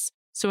experience.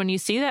 So when you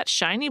see that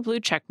shiny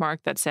blue checkmark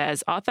that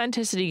says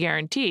Authenticity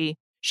Guarantee,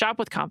 shop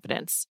with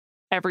confidence.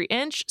 Every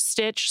inch,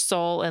 stitch,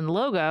 sole, and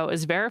logo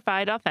is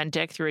verified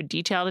authentic through a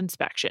detailed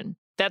inspection.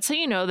 That's how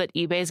you know that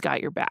eBay's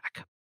got your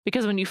back.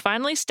 Because when you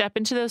finally step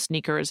into those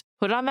sneakers,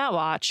 put on that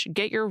watch,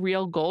 get your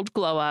real gold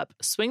glow up,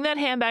 swing that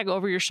handbag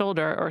over your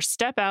shoulder, or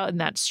step out in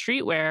that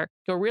streetwear,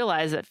 you'll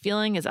realize that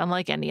feeling is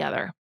unlike any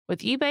other.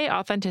 With eBay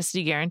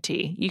Authenticity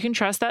Guarantee, you can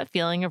trust that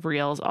feeling of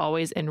real is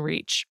always in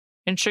reach.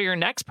 Ensure your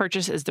next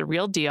purchase is the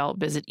real deal.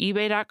 Visit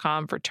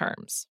ebay.com for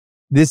terms.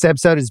 This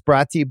episode is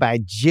brought to you by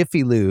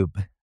Jiffy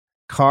Lube.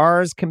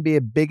 Cars can be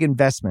a big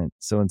investment,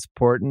 so it's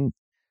important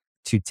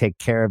to take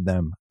care of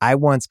them. I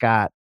once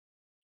got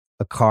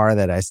a car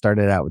that I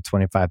started out with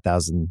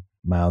 25,000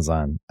 miles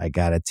on. I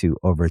got it to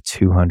over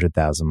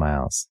 200,000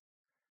 miles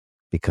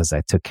because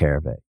I took care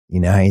of it. You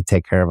know how you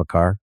take care of a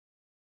car?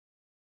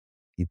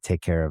 You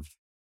take care of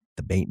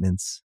the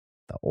maintenance,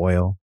 the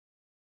oil,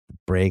 the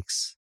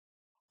brakes,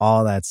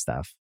 all that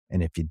stuff.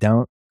 And if you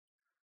don't,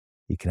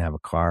 you can have a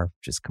car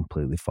just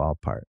completely fall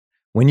apart.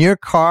 When your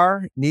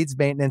car needs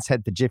maintenance,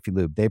 head to Jiffy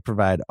Lube. They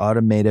provide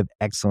automotive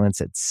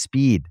excellence at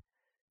speed.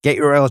 Get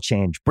your oil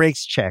change,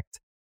 brakes checked,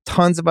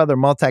 tons of other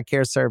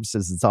multi-care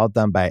services. It's all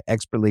done by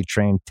expertly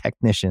trained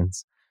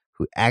technicians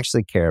who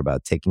actually care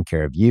about taking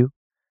care of you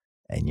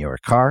and your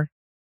car.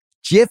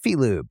 Jiffy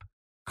Lube,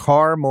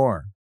 car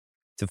more.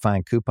 To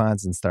find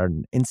coupons and start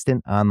an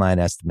instant online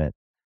estimate,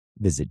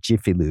 visit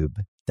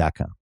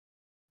jiffylube.com.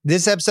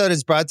 This episode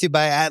is brought to you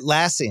by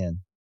Atlassian.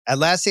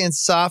 Atlassian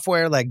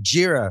software like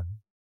Jira,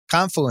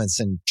 Confluence,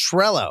 and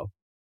Trello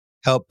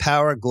help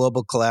power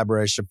global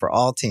collaboration for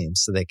all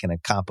teams so they can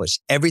accomplish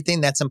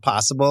everything that's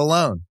impossible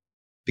alone.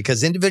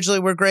 Because individually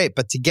we're great,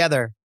 but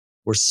together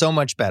we're so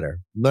much better.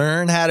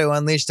 Learn how to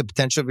unleash the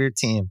potential of your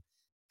team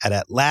at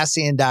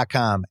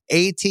Atlassian.com.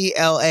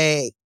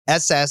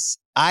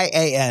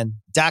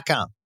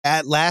 Atlassian.com.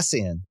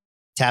 Atlassian.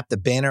 Tap the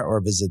banner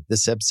or visit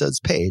this episode's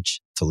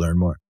page to learn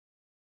more.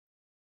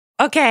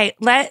 Okay,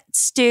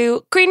 let's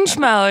do cringe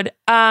mode.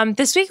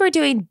 This week we're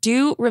doing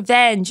Do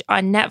Revenge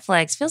on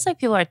Netflix. Feels like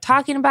people are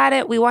talking about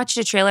it. We watched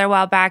a trailer a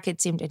while back. It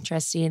seemed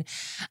interesting.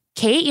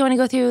 Kate, you want to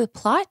go through the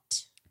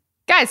plot?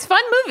 Guys,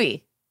 fun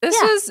movie. This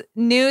was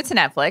new to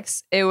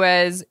Netflix. It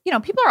was,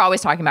 people are always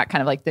talking about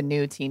kind of like the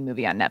new teen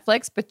movie on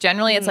Netflix, but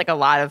generally it's like a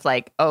lot of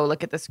like, oh,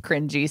 look at this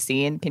cringy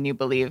scene. Can you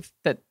believe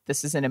that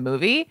this is in a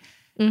movie?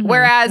 Mm-hmm,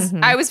 Whereas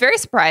I was very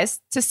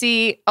surprised to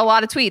see a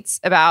lot of tweets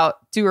about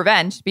Do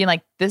Revenge being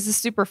like, this is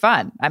super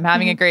fun. I'm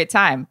having a great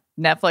time.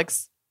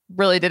 Netflix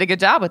really did a good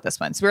job with this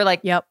one. So we were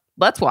like,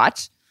 let's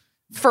watch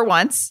for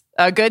once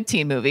a good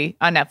teen movie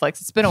on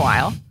Netflix. It's been a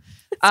while.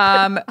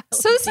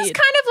 So this is kind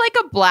of like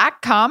a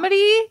black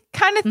comedy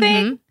kind of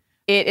thing.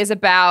 It is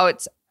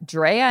about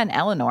Drea and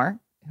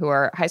Eleanor, who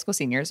are high school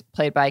seniors,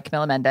 played by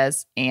Camila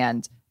Mendes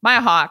and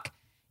Maya Hawke.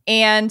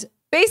 And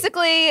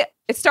basically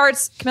it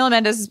starts Camila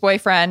Mendes'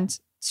 boyfriend.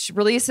 She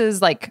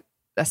releases like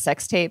a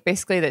sex tape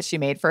basically that she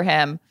made for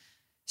him.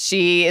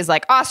 She is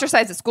like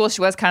ostracized at school.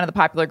 She was kind of the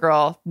popular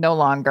girl, no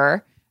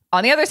longer.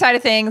 On the other side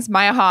of things,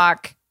 Maya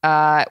Hawke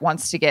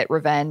wants to get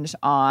revenge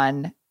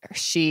on.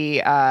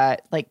 She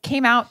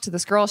came out to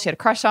this girl she had a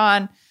crush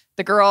on.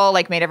 The girl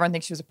made everyone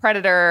think she was a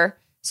predator.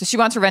 So she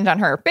wants revenge on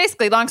her.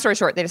 Basically, long story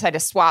short, they decide to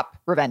swap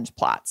revenge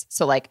plots.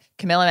 So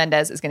Camila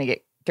Mendes is going to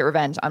get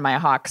revenge on Maya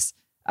Hawke's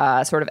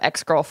sort of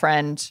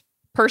ex-girlfriend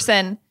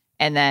person.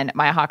 And then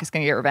Maya Hawke is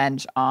going to get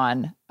revenge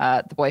on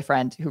the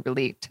boyfriend who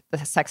leaked the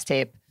sex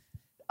tape.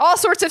 All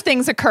sorts of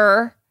things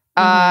occur.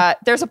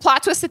 There's a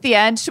plot twist at the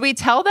end. Should we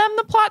tell them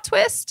the plot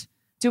twist?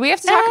 Do we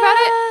have to talk about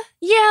it?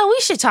 Yeah, we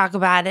should talk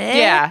about it.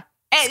 Yeah.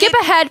 Skip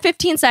ahead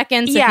 15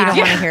 seconds if you don't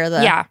want to hear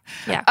the...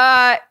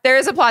 Yeah. There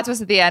is a plot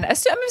twist at the end. I'm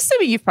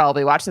assuming you've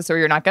probably watched this or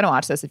you're not going to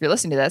watch this if you're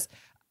listening to this.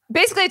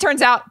 Basically, it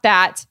turns out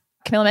that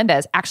Camila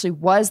Mendes actually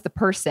was the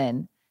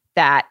person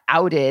that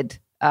outed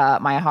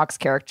Maya Hawke's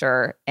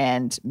character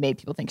and made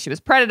people think she was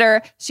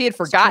Predator. She had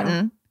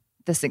forgotten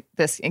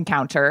this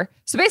encounter.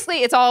 So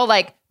basically, it's all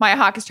like Maya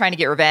Hawke is trying to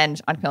get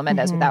revenge on Camila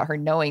Mendes without her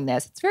knowing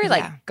this. It's very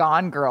like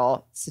Gone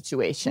Girl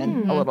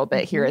situation a little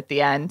bit here at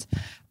the end.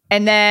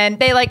 And then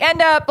they like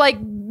end up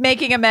like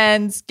making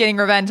amends, getting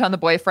revenge on the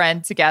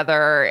boyfriend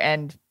together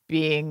and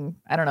being,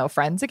 I don't know,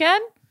 friends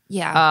again.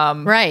 Yeah.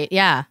 Right.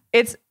 Yeah.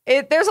 There's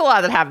a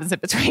lot that happens in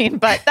between,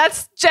 but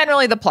that's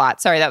generally the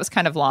plot. Sorry, that was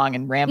kind of long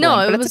and rambling.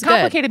 No, but it's a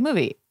complicated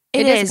movie.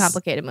 It is a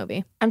complicated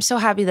movie. I'm so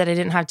happy that I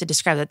didn't have to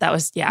describe that. That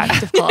was,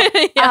 difficult.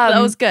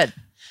 That was good.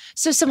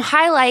 So some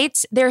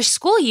highlights, their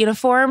school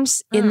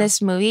uniforms in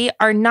this movie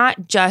are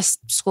not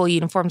just school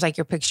uniforms like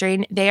you're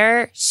picturing.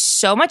 They're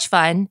so much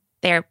fun.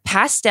 They're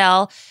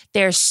pastel.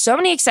 There's so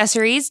many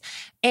accessories.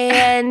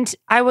 And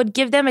I would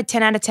give them a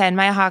 10 out of 10.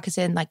 Maya Hawke is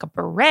in like a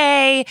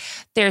beret.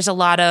 There's a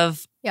lot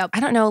of, I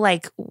don't know,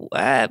 like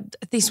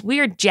these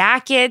weird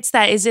jackets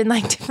that is in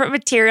like different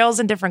materials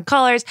and different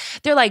colors.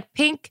 They're like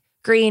pink,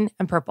 green,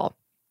 and purple.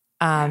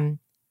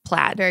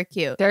 Plaid. Very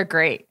cute. They're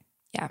great.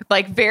 Yeah.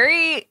 Like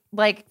very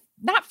like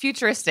not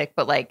futuristic,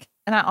 but like,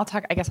 and I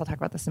guess I'll talk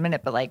about this in a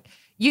minute, but like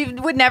you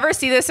would never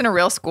see this in a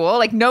real school.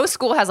 Like no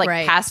school has like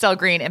pastel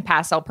green and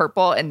pastel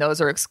purple, and those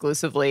are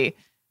exclusively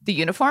the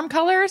uniform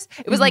colors.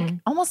 It was like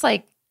almost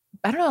like,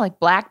 I don't know, like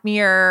Black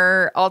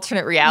Mirror,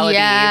 alternate reality.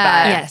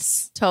 Yeah.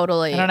 Yes.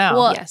 Totally. I don't know.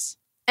 Well, Yes.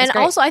 And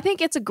also, I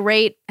think it's a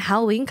great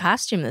Halloween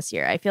costume this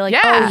year. I feel like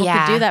people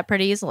could do that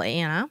pretty easily,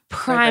 you know?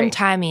 Prime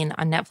timing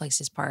on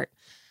Netflix's part.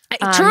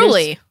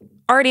 Truly.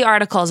 Already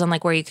articles on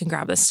like where you can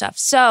grab this stuff.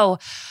 So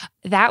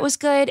that was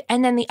good.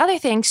 And then the other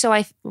thing, so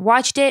I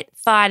watched it,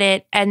 thought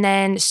it, and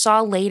then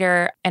saw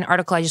later an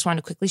article I just wanted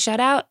to quickly shout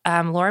out.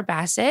 Laura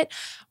Bassett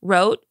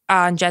wrote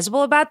on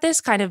Jezebel about this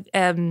kind of,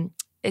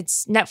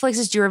 it's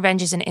Netflix's Do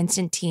Revenge is an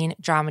instant teen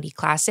dramedy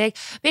classic.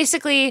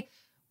 Basically,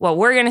 what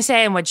we're going to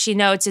say and what she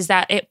notes is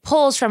that it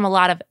pulls from a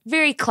lot of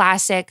very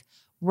classic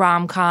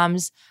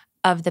rom-coms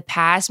of the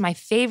past. My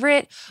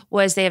favorite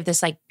was they have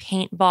this like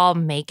paintball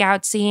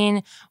makeout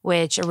scene,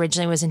 which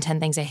originally was in 10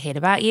 Things I Hate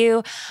About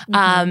You,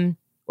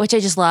 which I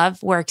just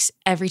love, works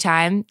every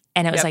time.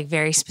 And it was like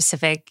very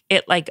specific.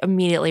 It like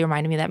immediately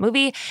reminded me of that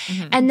movie.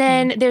 And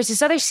then there's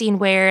this other scene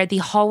where the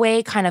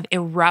hallway kind of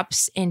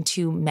erupts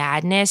into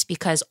madness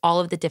because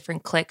all of the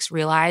different cliques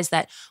realize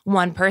that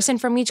one person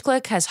from each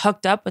clique has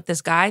hooked up with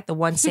this guy, the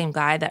one same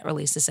guy that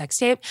released the sex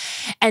tape.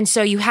 And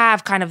so you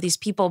have kind of these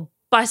people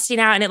busting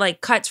out, and it like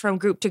cuts from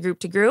group to group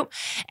to group,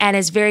 and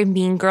it's very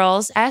Mean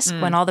Girls-esque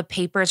when all the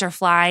papers are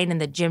flying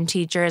and the gym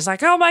teacher is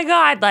like, oh my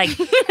God, like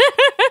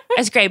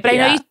it's great. But I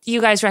know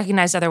you guys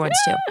recognize other ones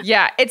too.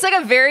 Yeah, it's like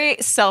a very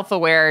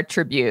self-aware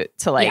tribute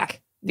to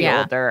like the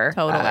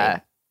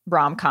older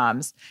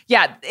rom-coms.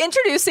 Yeah,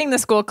 introducing the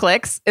school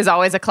cliques is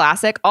always a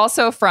classic.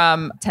 Also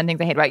from 10 Things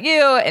I Hate About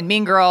You and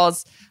Mean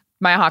Girls,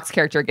 Maya Hawke's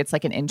character gets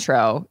like an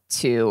intro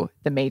to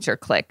the major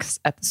cliques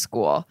at the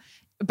school.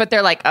 But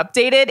they're like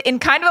updated in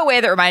kind of a way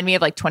that reminded me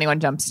of like 21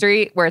 Jump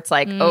Street, where it's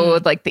like,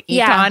 like the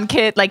econ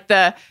kid, like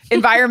the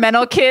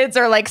environmental kids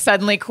are like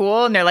suddenly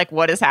cool. And they're like,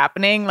 what is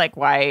happening? Like,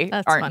 why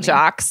aren't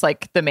jocks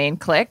like the main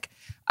clique?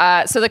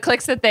 So the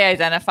cliques that they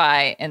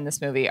identify in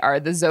this movie are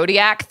the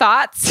Zodiac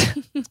Thoughts.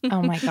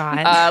 Oh my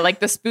God.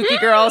 Like the spooky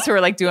girls who are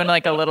like doing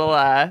like a little,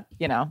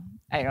 you know,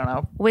 I don't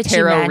know, witchy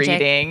tarot magic.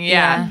 reading.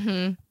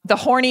 Yeah. The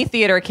horny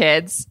theater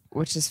kids,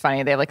 which is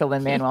funny. They have like a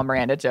Lin-Manuel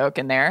Miranda joke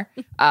in there.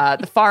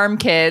 The farm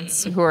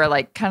kids, who are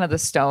like kind of the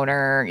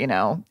stoner, you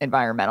know,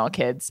 environmental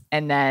kids.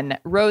 And then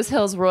Rose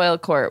Hills Royal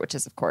Court, which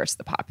is, of course,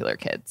 the popular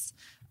kids.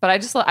 But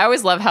I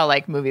always love how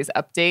like movies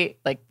update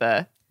like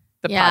the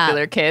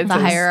popular kids. The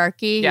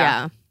hierarchy.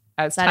 Yeah.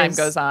 As time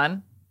goes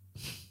on.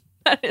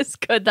 That is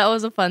good. That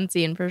was a fun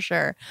scene for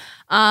sure.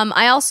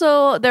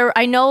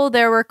 I know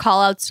there were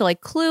call outs to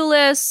like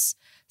Clueless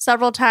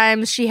several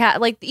times. She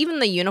had like even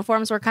the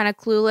uniforms were kind of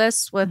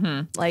Clueless with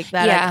like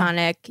that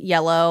iconic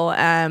yellow.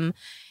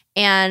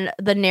 And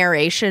the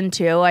narration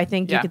too, I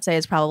think you could say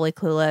is probably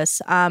Clueless.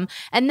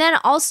 And then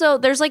also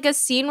there's like a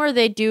scene where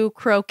they do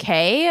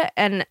croquet,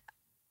 and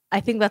I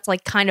think that's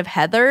like kind of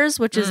Heathers,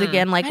 which is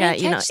again like a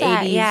 80s,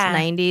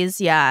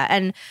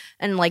 90s,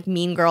 and like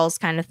Mean Girls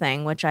kind of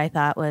thing, which I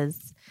thought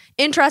was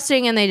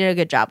interesting, and they did a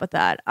good job with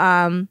that.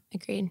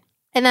 Agreed.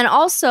 And then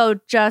also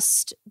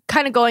just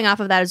kind of going off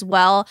of that as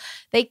well,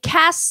 they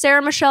cast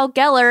Sarah Michelle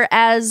Gellar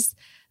as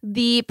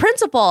the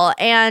principal,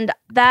 and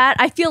that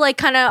I feel like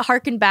kind of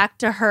harkened back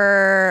to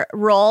her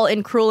role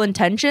in Cruel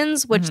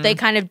Intentions, which they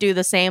kind of do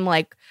the same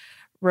like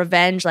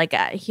revenge, like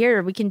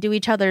here we can do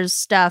each other's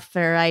stuff,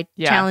 or I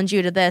challenge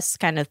you to this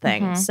kind of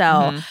thing.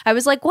 So I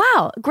was like,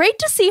 wow, great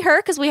to see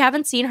her, because we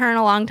haven't seen her in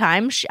a long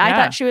time. I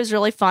thought she was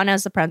really fun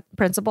as the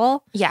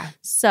principal. Yeah.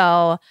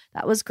 So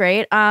that was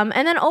great. And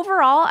then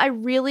overall, I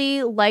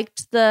really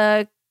liked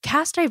the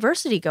cast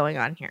diversity going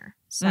on here.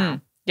 So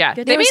they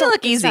made it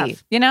look easy,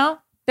 you know?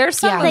 There's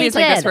some movies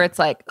like this where it's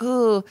like,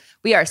 ooh,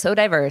 we are so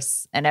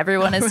diverse and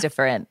everyone is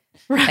different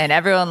and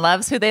everyone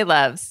loves who they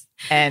love.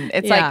 And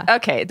it's like,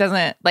 okay, it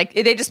doesn't, like,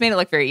 they just made it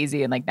look very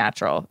easy and like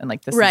natural and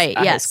like this is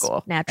high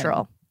school. Natural.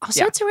 And,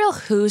 also, it's a real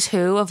who's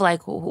who of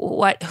like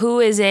who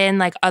is in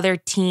like other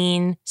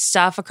teen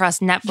stuff across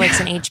Netflix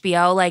and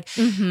HBO. Like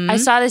I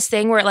saw this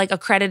thing where it like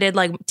accredited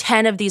like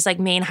 10 of these like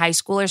main high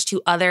schoolers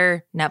to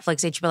other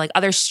Netflix, HBO, like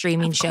other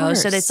streaming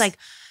shows. So it's like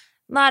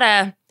a lot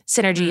of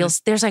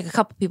synergy. There's like a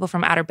couple people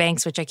from Outer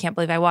Banks, which I can't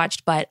believe I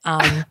watched, but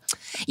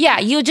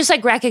you just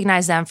like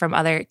recognize them from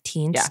other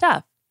teen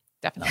stuff.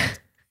 Definitely.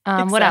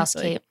 What else,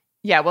 Kate?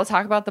 Yeah, we'll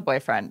talk about the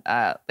boyfriend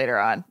later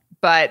on,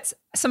 but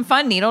some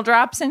fun needle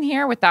drops in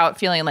here without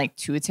feeling like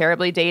too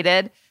terribly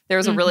dated. There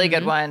was a really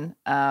good one.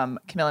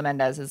 Camila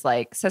Mendes is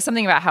like, says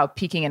something about how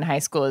peaking in high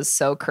school is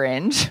so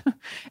cringe.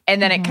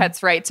 And then it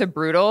cuts right to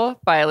Brutal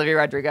by Olivia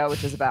Rodrigo,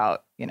 which is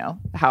about, you know,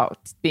 how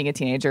being a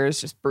teenager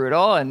is just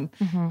brutal. And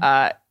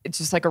it's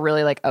just like a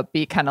really like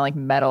upbeat kind of like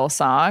metal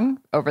song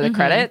over the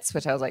credits,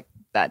 which I was like,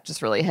 that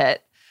just really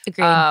hit.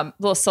 Agreed.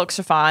 Little Silk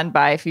Chiffon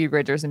by Phoebe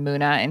Bridgers and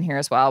Muna in here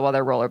as well while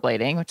they're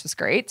rollerblading, which is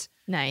great.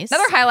 Nice.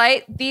 Another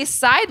highlight, these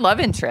side love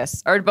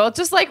interests are both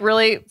just like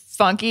really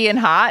funky and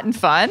hot and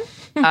fun.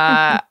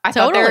 I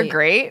thought they were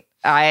great.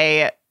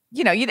 I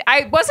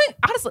wasn't,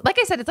 honestly, like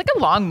I said, it's like a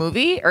long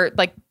movie, or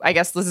like, I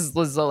guess this is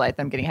Liz Lowlight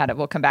I'm getting ahead of.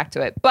 We'll come back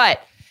to it.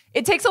 But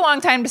it takes a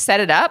long time to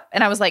set it up.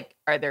 And I was like,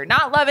 are there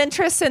not love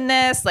interests in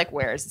this? Like,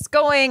 where is this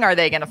going? Are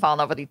they going to fall in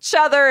love with each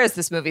other? Is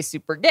this movie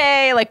super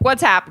gay? Like,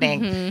 what's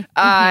happening?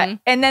 And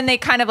then they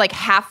kind of like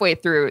halfway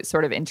through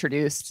sort of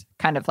introduced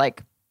kind of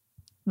like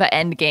the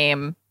end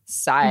game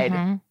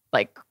side,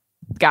 like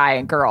guy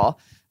and girl.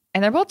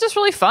 And they're both just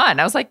really fun.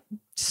 I was like,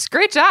 just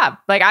great job.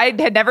 Like, I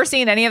had never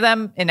seen any of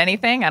them in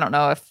anything. I don't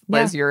know if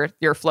Liz,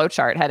 your flow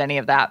chart had any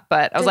of that,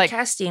 but I was like,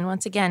 casting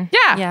once again.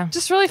 Yeah.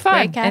 Just really fun.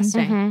 Great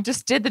casting. And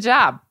just did the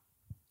job.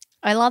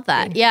 I love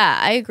that. Yeah,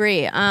 I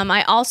agree.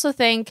 I also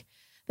think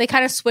they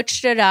kind of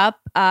switched it up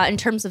in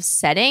terms of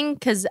setting,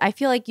 because I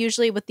feel like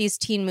usually with these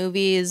teen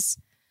movies,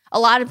 a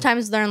lot of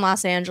times they're in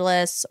Los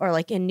Angeles or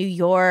like in New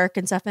York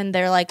and stuff, and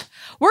they're like,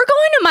 we're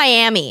going to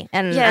Miami.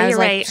 And I was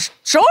like,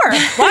 sure,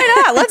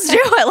 why not? Let's do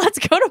it. Let's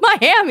go to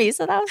Miami.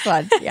 So that was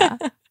fun. Yeah.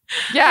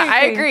 Yeah,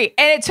 I agree.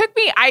 And it took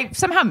me, I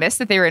somehow missed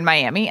that they were in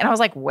Miami. And I was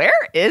like, where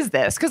is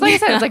this? Because like I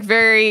said, it's like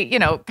very, you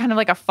know, kind of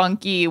like a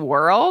funky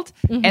world.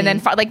 And then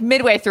like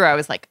midway through, I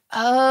was like,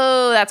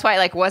 oh, that's why it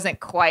like wasn't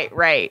quite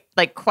right.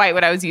 Like quite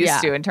what I was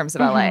used to in terms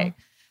of LA.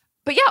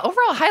 But yeah,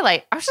 overall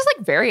highlight, I was just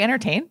like very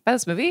entertained by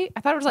this movie. I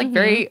thought it was like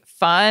very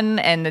fun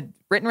and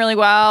written really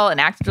well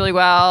and acted really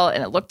well.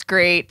 And it looked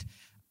great.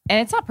 And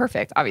it's not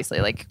perfect,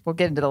 obviously. Like we'll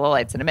get into the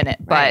lowlights in a minute.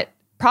 But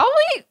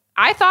probably,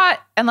 I thought,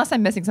 unless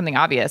I'm missing something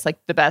obvious, like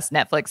the best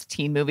Netflix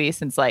teen movie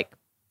since like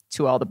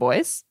To All the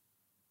Boys.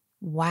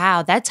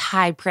 Wow, that's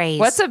high praise.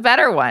 What's a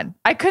better one?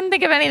 I couldn't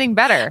think of anything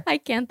better. I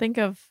can't think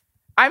of.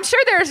 I'm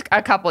sure there's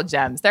a couple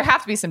gems. There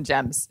have to be some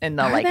gems in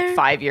the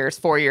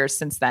 4 years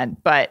since then.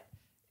 But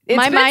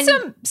it's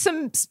been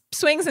some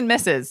swings and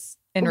misses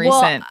in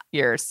recent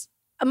years.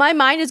 My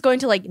mind is going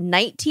to like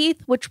Night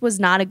Teeth, which was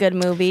not a good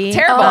movie.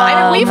 Terrible.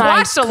 I mean, we've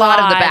watched a lot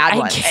of the bad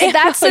ones.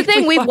 That's the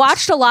thing. We've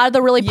watched a lot of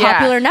the really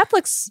popular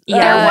Netflix. There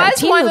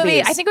was one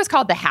movie, I think it was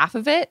called The Half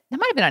of It. That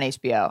might have been on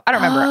HBO. I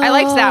don't remember. I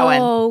liked that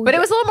one. But it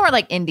was a little more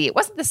like indie. It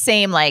wasn't the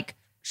same like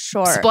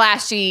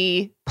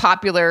splashy,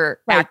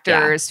 popular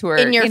actors who are,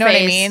 in your you know face.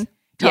 what I mean?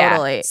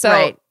 Totally. Yeah.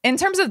 So in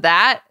terms of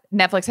that,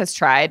 Netflix has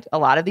tried a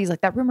lot of these,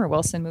 like that Rumor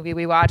Wilson movie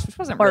we watched, which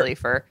wasn't really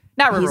for,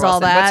 not Rumor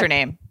Wilson. What's her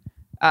name?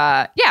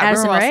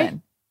 Addison Rumor Rae?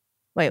 Wilson.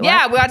 Wait, what?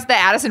 Yeah, we watched the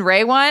Addison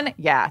Rae one.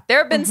 Yeah, there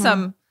have been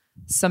some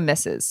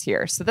misses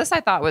here. So this I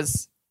thought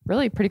was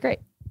really pretty great.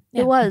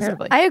 It was.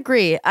 I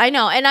agree. I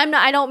know, and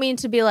I don't mean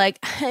to be like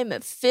I'm a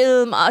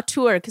film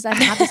auteur, because I'm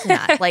obviously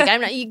not. Like I'm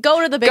not. You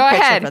go to the big picture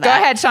for that. Go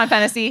ahead, Sean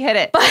Fennessy, hit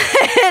it. But I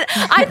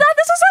thought this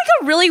was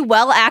like a really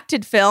well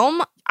acted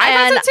film.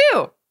 I thought so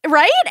too.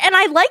 Right, and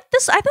I liked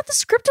this. I thought the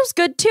script was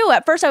good too.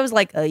 At first, I was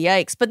like, "Oh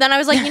yikes!" But then I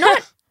was like, you know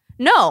what?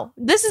 No,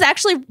 this is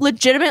actually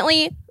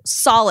legitimately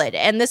solid,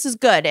 and this is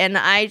good. And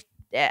I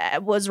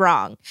was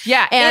wrong.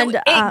 Yeah, and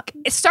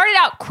it started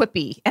out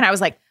quippy, and I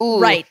was like, "Ooh,"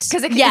 right,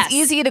 because it's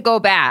easy to go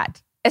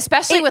bad.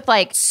 Especially with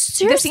like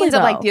the scenes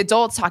of like the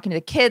adults talking to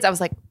the kids. I was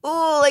like,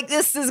 oh, like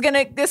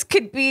this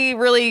could be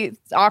really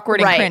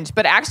awkward and cringe.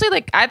 But actually,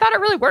 like I thought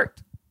it really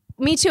worked.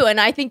 Me too. And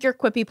I think your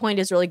quippy point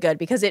is really good,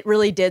 because it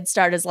really did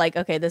start as like,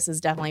 okay, this is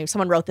definitely,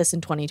 someone wrote this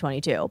in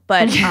 2022.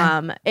 But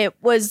it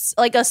was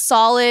like a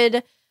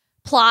solid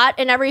plot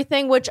and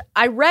everything, which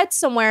I read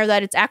somewhere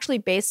that it's actually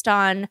based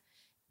on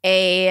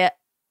a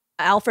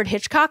Alfred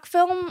Hitchcock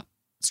film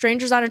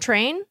Strangers on a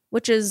Train,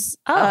 which is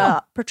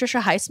a Patricia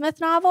Highsmith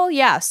novel.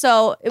 Yeah.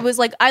 So it was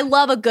like, I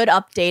love a good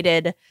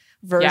updated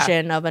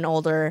version of an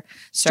older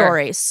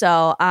story. Sure.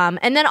 So,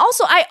 and then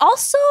also, I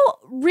also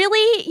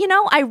really,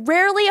 I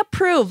rarely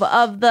approve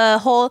of the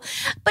whole,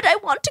 but I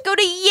want to go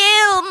to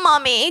Yale,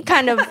 mommy,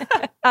 kind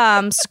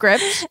of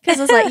script. Because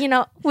it's like,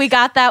 we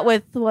got that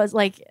with, was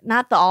like,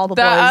 not the All the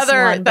Boys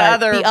one, but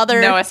the other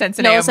Noah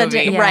Centineo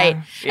movie. Right.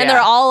 Yeah. And they're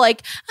all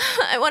like,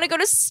 I want to go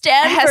to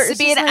Stanford. It has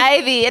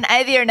to be an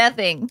Ivy or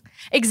nothing.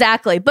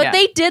 Exactly. But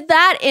they did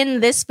that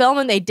in this film,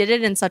 and they did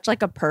it in such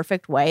like a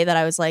perfect way that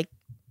I was like,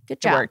 good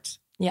job. It worked.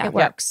 Yeah, it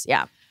works.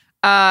 Yeah.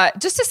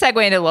 Just to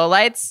segue into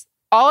lowlights,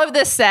 all of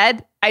this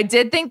said, I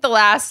did think the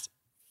last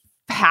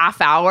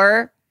half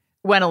hour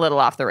went a little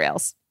off the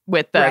rails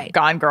with the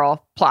Gone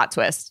Girl plot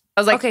twist.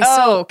 I was like,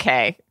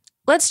 okay.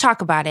 Let's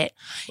talk about it.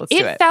 Let's do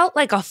it. It felt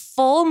like a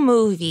full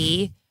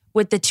movie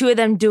with the two of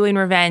them doing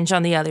revenge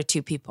on the other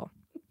two people.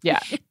 Yeah.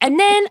 And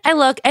then I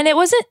look, and it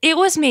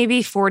was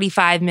maybe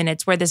 45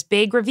 minutes where this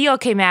big reveal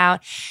came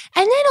out.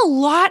 And then a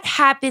lot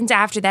happened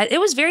after that. It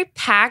was very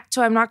packed,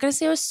 so I'm not going to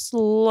say it was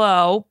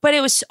slow, but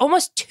it was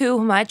almost too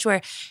much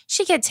where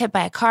she gets hit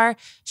by a car.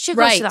 She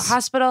goes to the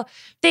hospital.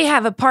 They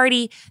have a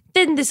party.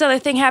 Then this other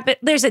thing happened.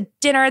 There's a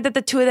dinner that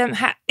the two of them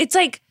have. It's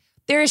like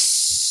there's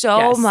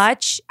so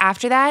much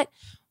after that.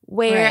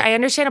 Where I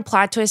understand a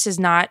plot twist is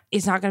not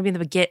going to be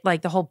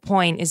the whole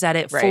point is that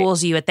it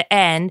fools you at the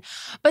end.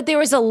 But there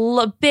was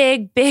a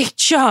big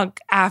chunk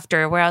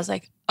after where I was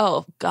like,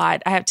 oh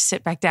God, I have to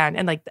sit back down.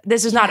 And like,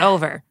 this is not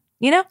over,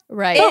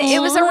 Right.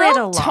 It was a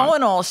real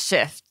tonal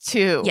shift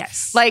too.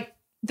 Yes. Like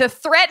the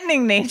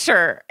threatening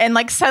nature. And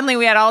like suddenly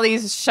we had all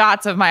these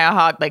shots of Maya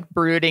Hawke like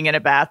brooding in a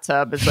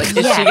bathtub. It's like, is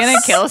she going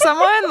to kill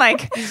someone?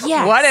 Like,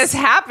 what has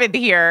happened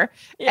here?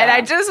 Yeah. And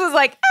I just was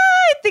like,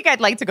 I think I'd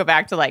like to go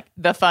back to like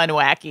the fun,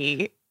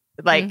 wacky,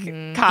 like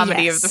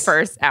comedy of the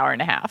first hour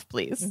and a half,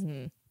 please.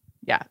 Mm-hmm.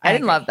 Yeah. I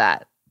didn't love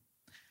that.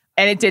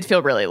 And it did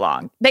feel really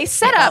long. They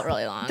set up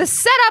really long. The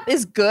setup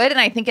is good.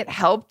 And I think it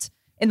helped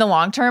in the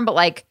long term, but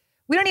like,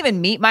 we don't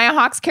even meet Maya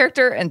Hawke's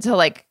character until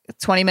like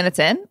 20 minutes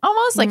in,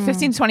 almost like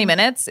 15, 20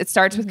 minutes. It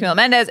starts with Camila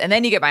Mendes, and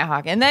then you get Maya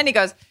Hawke, and then he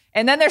goes,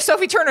 and then there's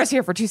Sophie Turner's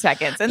here for 2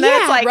 seconds. And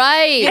then it's like,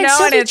 and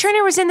Sophie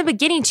Turner was in the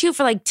beginning too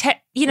for like, there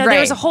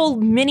was a whole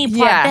mini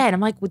plot then. I'm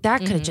like, well, that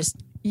could have just.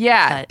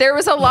 Yeah, there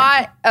was a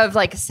lot of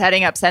like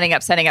setting up. And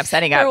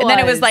then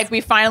it was like,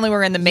 we finally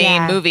were in the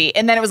main movie.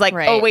 And then it was like,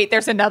 oh wait,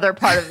 there's another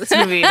part of this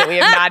movie that we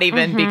have not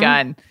even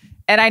begun.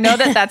 And I know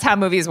that that's how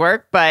movies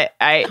work, but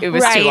it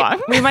was too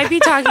long. We might be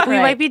talking. We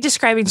might be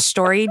describing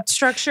story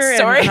structure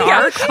and an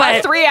arc,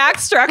 but a 3-act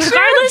structure.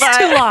 Regardless,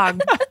 too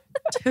long.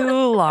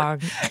 Too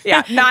long.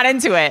 Yeah, not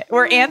into it.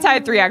 We're anti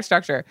 3-act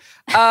structure.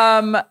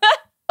 Like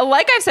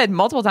I've said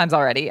multiple times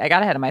already, I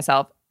got ahead of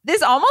myself.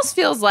 This almost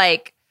feels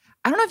like,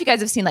 I don't know if you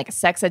guys have seen like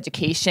Sex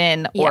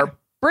Education or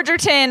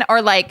Bridgerton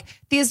or like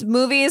these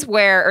movies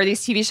or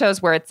these TV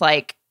shows where it's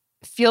like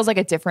feels like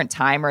a different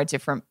time or a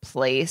different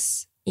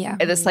place. Yeah.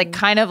 This like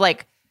kind of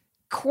like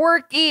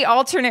quirky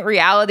alternate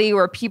reality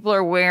where people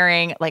are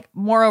wearing like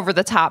more over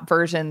the top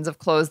versions of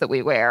clothes that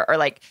we wear, or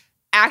like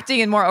acting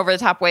in more over the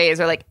top ways,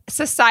 or like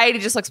society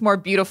just looks more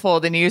beautiful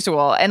than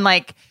usual. And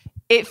like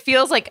it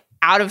feels like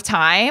out of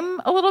time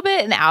a little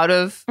bit and out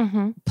of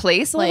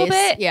place a little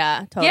bit. Yeah,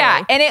 totally.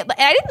 Yeah. And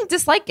I didn't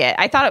dislike it.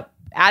 I thought it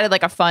added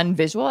like a fun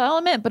visual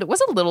element, but it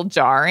was a little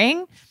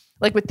jarring,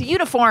 like with the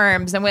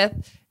uniforms and with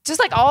just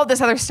like all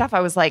this other stuff. I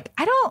was like,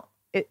 I know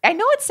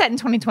it's set in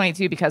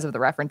 2022 because of the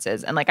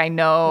references. And like, I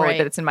know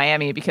that it's in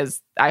Miami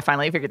because I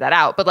finally figured that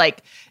out. But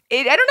like,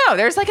 I don't know.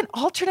 There's like an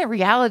alternate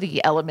reality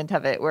element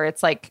of it where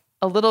it's like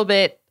a little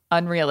bit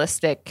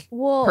unrealistic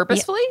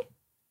purposefully. Yeah.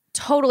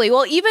 Totally.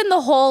 Well, even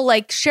the whole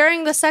like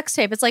sharing the sex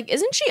tape, it's like,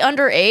 isn't she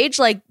underage?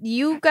 Like,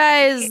 you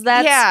guys,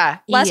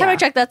 that's last time I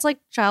checked, that's like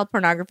child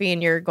pornography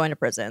and you're going to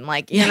prison.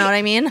 Like, you know what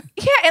I mean?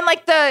 Yeah. And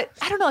like the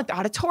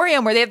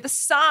auditorium where they have the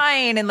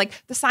sign and like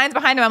the signs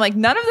behind them. I'm like,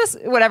 none of this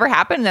would ever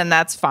happen, and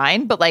that's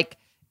fine. But like,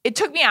 it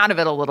took me out of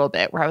it a little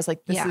bit where I was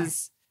like, this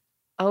is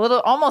a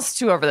little almost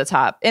too over the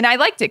top. And I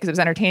liked it because it was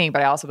entertaining,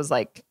 but I also was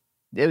like,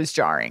 it was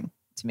jarring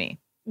to me.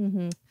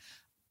 Mm-hmm.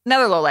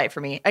 Another low light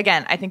for me.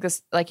 Again, I think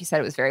this, like you said,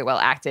 it was very well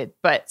acted,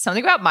 but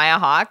something about Maya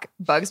Hawke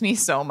bugs me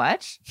so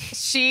much.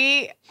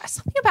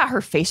 Something about her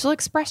facial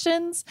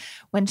expressions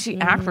when she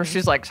acts, where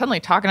she's like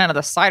suddenly talking out of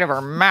the side of her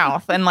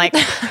mouth and like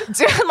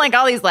doing like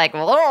all these like,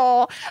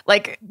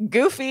 like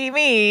goofy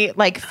me,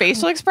 like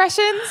facial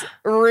expressions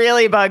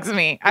really bugs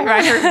me. I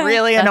find her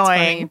really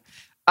annoying.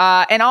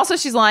 And also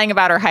she's lying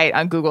about her height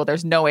on Google.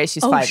 There's no way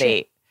she's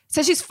 5'8".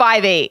 So she's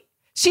 5'8".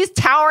 She's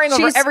towering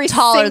over every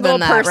single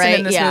person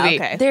in this movie.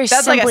 Okay. There's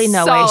That's simply like a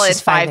no solid way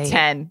she's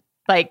 5'10".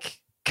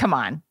 Like, come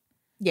on.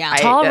 Yeah.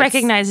 Tall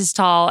recognizes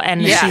tall,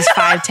 and she's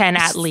 5'10"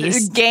 at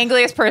least.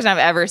 Gangliest person I've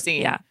ever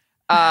seen. Yeah.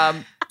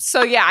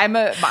 So yeah, I'm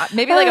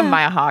maybe like a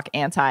Maya Hawke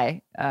anti.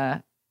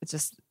 It's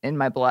just in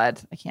my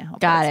blood. I can't help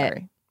it.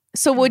 Sorry.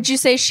 So would you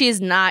say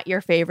she's not your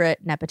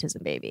favorite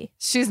nepotism baby?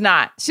 She's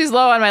not. She's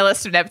low on my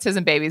list of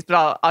nepotism babies,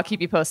 but I'll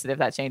keep you posted if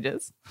that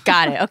changes.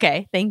 Got it.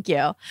 Okay. Thank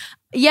you.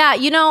 Yeah.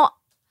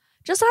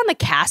 just on the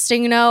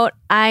casting note,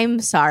 I'm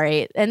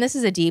sorry, and this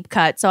is a deep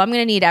cut, so I'm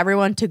going to need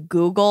everyone to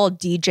Google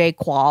DJ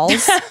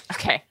Qualls.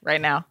 Okay,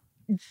 right now.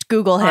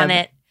 Google him. On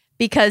it.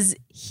 Because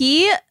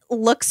he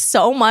looks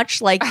so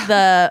much like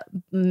the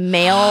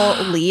male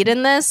lead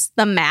in this,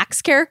 the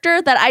Max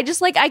character, that I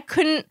just like, I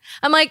couldn't,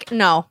 I'm like,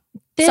 no,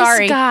 This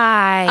sorry.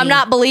 guy. I'm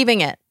not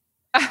believing it.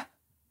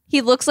 He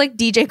looks like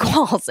DJ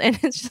Qualls, and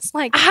it's just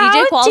like, How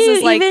DJ Qualls do you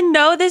is like, even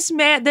know this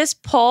man, this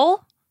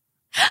pull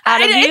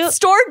out of you? it's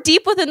stored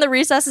deep within the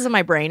recesses of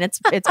my brain. It's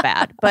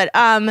bad. But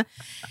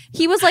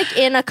he was like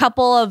in a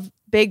couple of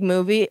big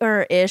movie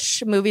or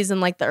ish movies in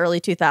like the early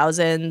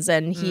 2000s,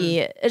 and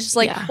it's just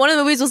like one of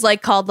the movies was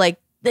like called like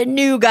The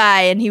New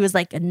Guy, and he was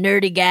like a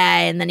nerdy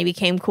guy, and then he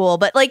became cool.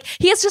 But like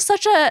he is just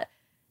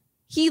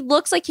he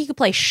looks like he could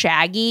play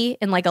Shaggy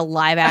in like a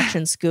live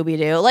action Scooby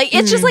Doo. Like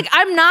it's just like,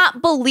 I'm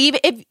not believing,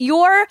 if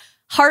your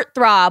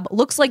heartthrob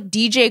looks like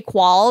DJ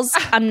Qualls,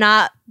 I'm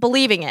not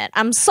believing it.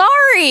 I'm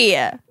sorry.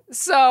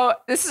 So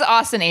this is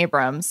Austin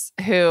Abrams,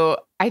 who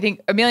I think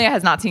Amelia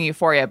has not seen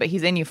Euphoria, but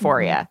he's in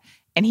Euphoria.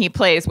 And he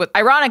plays with,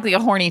 ironically, a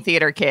horny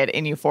theater kid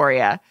in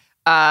Euphoria.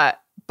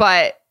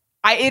 But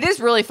it is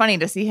really funny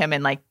to see him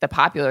in like the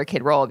popular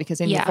kid role,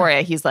 because in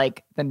Euphoria, he's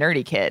like the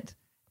nerdy kid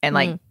and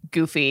like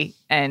goofy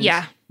and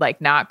like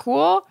not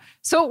cool.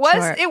 So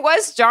it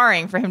was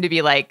jarring for him to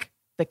be like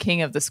the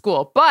king of the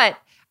school. But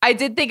I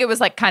did think it was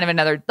like kind of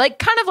another, like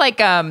kind of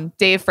like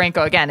Dave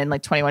Franco again in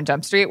like 21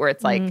 Jump Street, where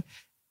it's like,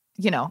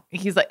 you know,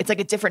 he's like, it's like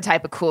a different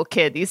type of cool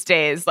kid these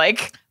days.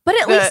 Like, but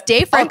at least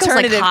Dave Franco's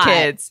alternative like hot.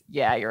 Kids.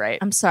 Yeah, you're right.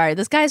 I'm sorry.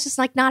 This guy's just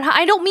like not hot.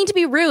 I don't mean to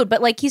be rude,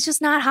 but like he's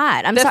just not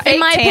hot. I'm the sorry. fake In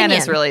my tan opinion,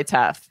 is really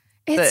tough.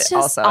 it's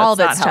just also, all of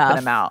it's it's not helping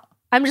tough. him out.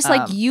 I'm just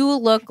like, you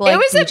look like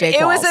DJ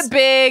Qualls.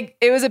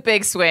 It was a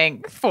big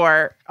swing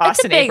for Austin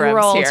It's a big Abrams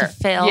role here. to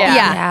fill.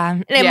 Yeah.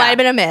 And it Yeah. might have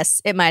been a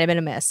miss. It might have been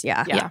a miss.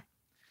 Yeah.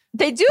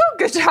 They do a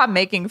good job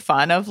making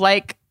fun of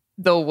like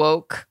the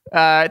woke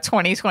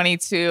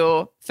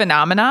 2022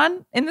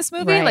 phenomenon in this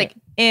movie. Right. Like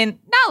in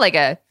not like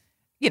a,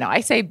 you know, I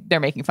say they're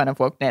making fun of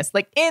wokeness,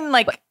 like in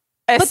like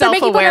a but they're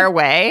making fun self-aware of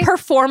way.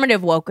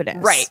 Performative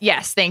wokeness. Right.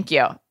 Yes. Thank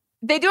you.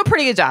 They do a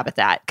pretty good job at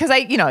that, because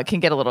it can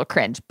get a little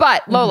cringe.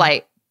 But low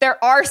light,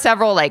 there are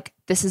several like,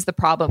 this is the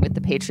problem with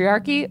the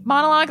patriarchy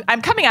monologues.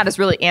 I'm coming out as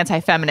really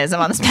anti-feminism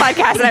on this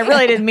podcast, and I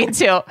really didn't mean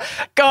to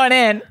going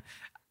in.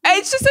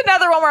 It's just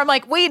another one where I'm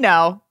like, we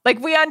know, like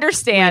we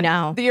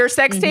understand your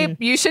sex tape.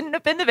 You shouldn't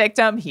have been the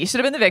victim. He should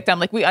have been the victim.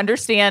 Like we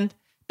understand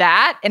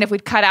that. And if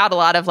we'd cut out a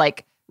lot of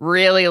like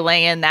really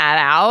laying that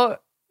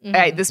out,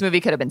 this movie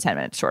could have been 10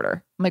 minutes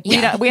shorter. I'm like,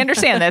 we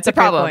understand that it's a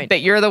problem,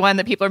 that you're the one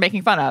that people are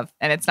making fun of,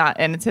 and it's not,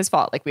 and it's his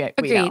fault. Like we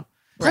know.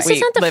 Plus,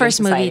 it's not the first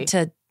movie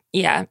to.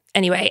 Yeah.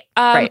 Anyway,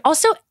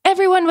 also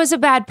everyone was a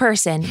bad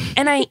person.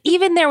 And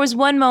there was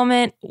one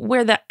moment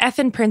where the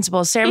effing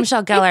principal, Sarah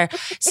Michelle Gellar,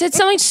 said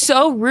something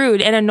so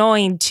rude and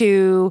annoying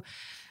to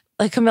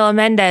like Camila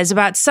Mendes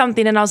about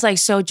something. And I was like,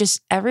 so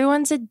just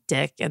everyone's a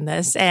dick in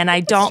this. And I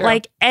don't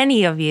like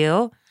any of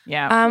you.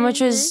 Yeah. Which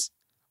was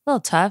a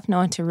little tough. No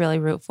one to really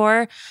root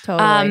for.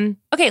 Totally.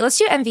 Okay, let's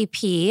do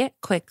MVP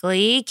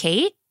quickly.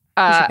 Kate,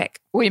 who's your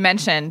pick? We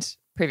mentioned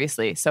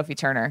previously, Sophie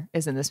Turner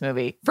is in this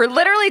movie for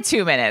literally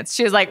 2 minutes.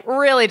 She was like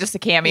really just a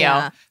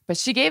cameo, but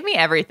she gave me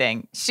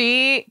everything.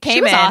 She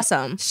came in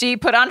awesome. She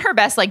put on her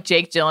best like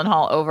Jake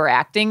Gyllenhaal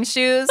overacting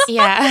shoes.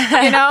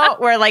 Yeah.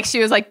 Where like she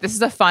was like, this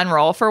is a fun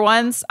role for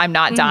once. I'm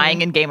not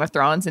dying in Game of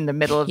Thrones in the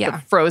middle of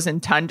the frozen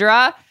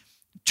tundra,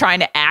 trying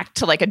to act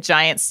to like a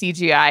giant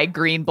CGI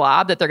green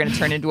blob that they're going to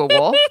turn into a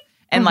wolf.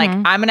 And like,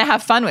 I'm going to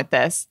have fun with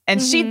this.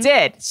 And she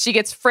did. She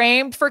gets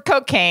framed for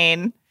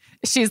cocaine.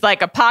 She's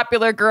like a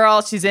popular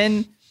girl. She's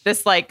in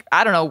this like,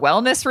 I don't know,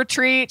 wellness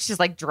retreat. She's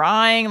like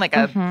drawing like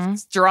a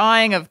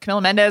drawing of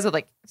Camila Mendes with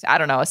like, I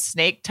don't know, a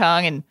snake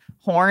tongue and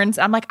horns.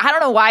 I'm like, I don't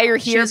know why you're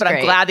here, but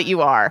I'm glad that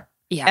you are.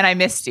 Yeah. And I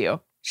missed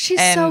you.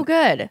 She's so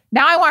good.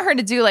 Now I want her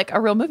to do like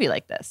a real movie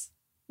like this.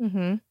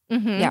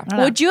 Yeah.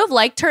 Would you have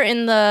liked her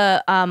in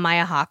the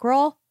Maya Hawke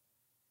role?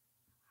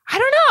 I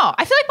don't know.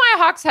 I feel like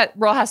Maya Hawke's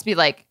role has to be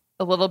like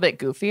a little bit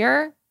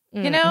goofier,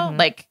 you know,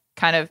 like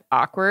kind of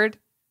awkward.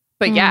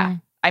 But yeah.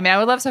 I mean, I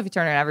would love Sophie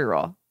Turner in every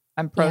role.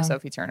 I'm pro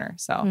Sophie Turner.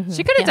 So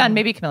she could have done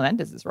maybe Camila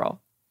Mendes'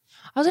 role.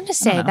 I was going to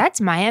say,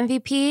 that's my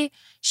MVP.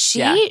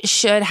 She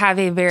should have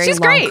a very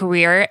long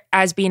career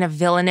as being a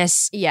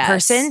villainous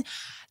person.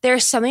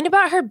 There's something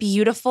about her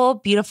beautiful,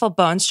 beautiful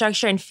bone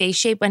structure and face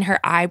shape and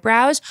her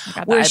eyebrows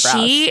where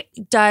she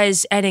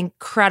does an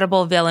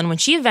incredible villain. When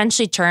she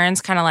eventually turns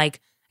kind of like,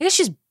 I guess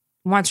she's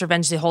wants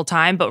revenge the whole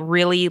time, but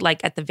really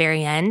like at the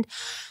very end,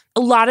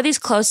 a lot of these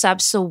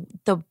close-ups, so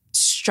the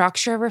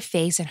structure of her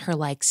face and her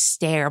like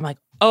stare, I'm like,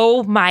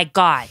 oh my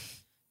God,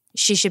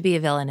 she should be a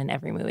villain in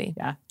every movie.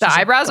 Yeah. The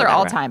eyebrows are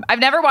all time. I've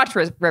never watched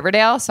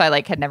Riverdale, so I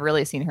like had never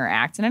really seen her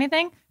act in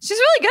anything. She's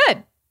really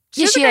good.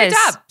 She did a great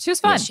job. She was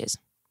fun. Yes, she is.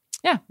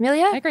 Yeah.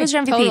 Amelia, I agree. who's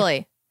your MVP?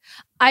 Totally.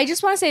 I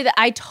just want to say that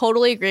I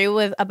totally agree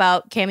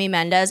about Cami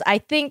Mendes. I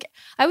think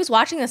I was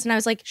watching this and I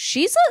was like,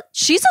 she's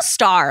a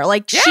star.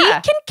 Like she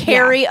can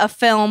carry a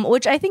film,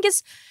 which I think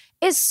is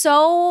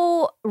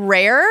so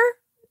rare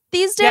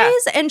these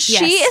days. And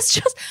she is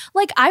just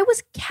like, I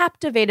was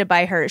captivated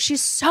by her.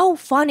 She's so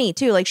funny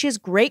too. Like she has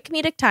great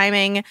comedic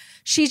timing.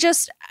 She's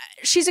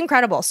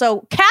incredible.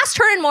 So cast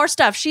her in more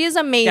stuff. She is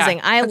amazing.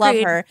 Yeah, I love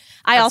her.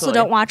 I also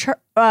don't watch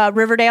her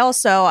Riverdale,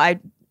 so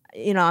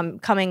I'm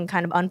coming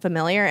kind of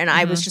unfamiliar, and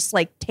I was just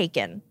like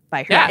taken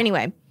by her.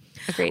 Anyway,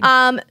 agreed.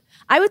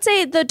 I would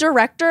say the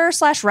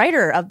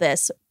director/writer of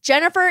this,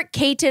 Jennifer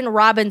Caton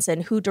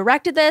Robinson, who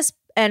directed this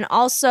and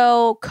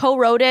also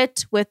co-wrote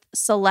it with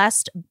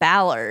Celeste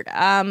Ballard.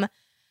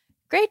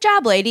 Great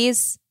job,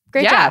 ladies.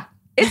 Great job.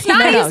 It's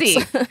not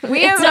easy.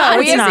 We have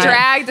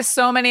dragged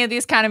so many of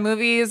these kind of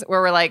movies where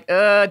we're like,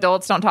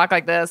 adults don't talk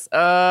like this.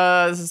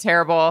 This is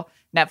terrible.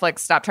 Netflix,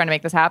 stop trying to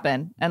make this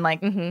happen. And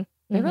like, they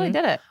really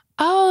did it.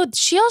 Oh,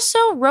 she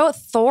also wrote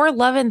Thor: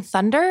 Love and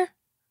Thunder.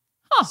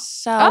 Huh.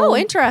 So,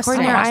 interesting.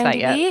 According to I haven't watched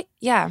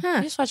that IMDb,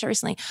 I just watched it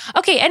recently.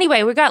 Okay,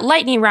 anyway, we got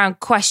lightning round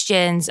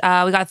questions. We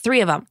got 3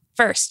 of them.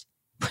 First,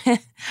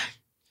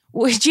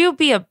 would you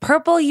be a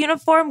purple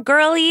uniform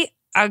girly,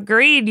 a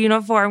green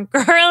uniform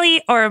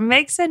girly, or a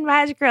mix and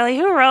match girly?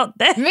 Who wrote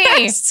this? Me.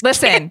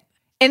 Listen,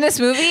 in this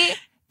movie,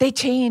 they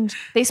change.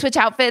 They switch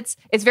outfits.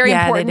 It's very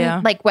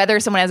important. Like whether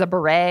someone has a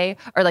beret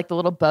or like the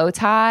little bow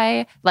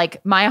tie.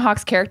 Like Maya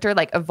Hawke's character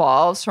like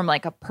evolves from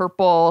like a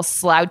purple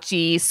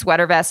slouchy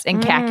sweater vest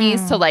and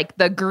khakis to like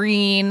the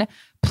green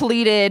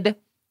pleated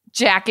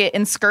jacket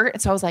and skirt.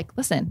 And so I was like,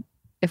 listen,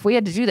 if we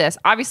had to do this,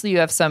 obviously you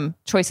have some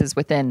choices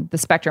within the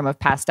spectrum of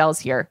pastels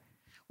here.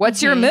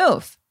 What's your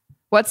move?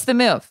 What's the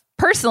move?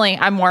 Personally,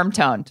 I'm warm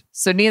toned.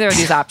 So neither of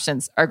these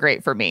options are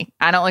great for me.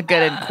 I don't look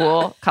good in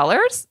cool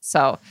colors.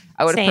 So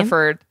I would have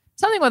preferred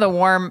something with a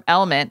warm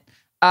element.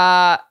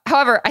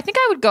 However, I think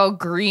I would go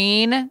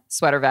green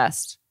sweater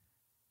vest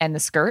and the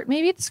skirt.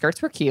 Maybe the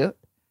skirts were cute.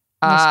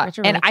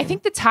 And I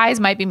think the ties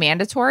might be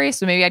mandatory.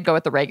 So maybe I'd go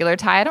with the regular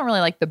tie. I don't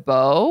really like the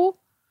bow,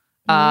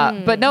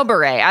 but no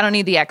beret. I don't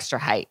need the extra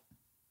height.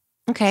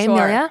 Okay,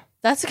 Amelia.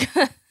 That's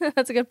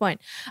a good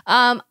point.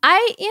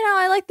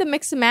 I like the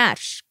mix and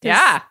match.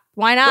 Yeah.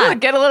 Why not? Ooh,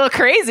 get a little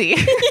crazy.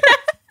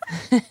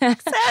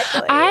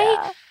 Exactly.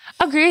 I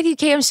agree with you,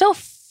 Kate. I'm so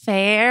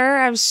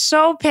fair. I'm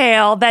so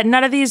pale that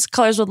none of these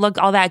colors would look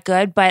all that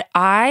good, but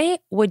I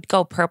would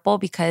go purple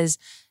because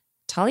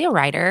Talia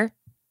Ryder,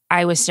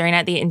 I was staring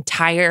at the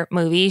entire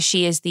movie.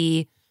 She is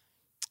the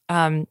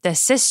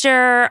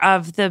sister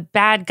of the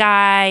bad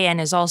guy and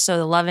is also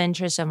the love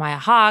interest of Maya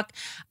Hawke.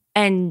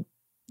 And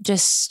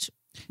just,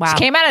 wow. She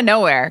came out of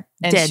nowhere.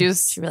 And she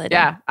really did.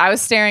 Yeah, I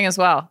was staring as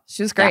well.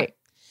 She was great. Yeah.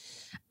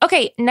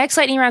 Okay, next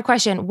lightning round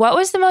question. What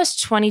was the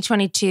most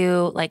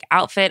 2022 like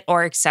outfit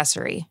or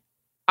accessory?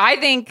 I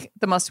think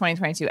the most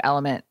 2022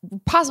 element,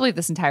 possibly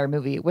this entire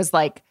movie, was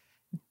like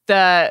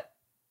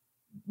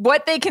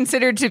what they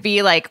considered to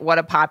be like what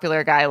a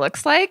popular guy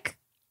looks like,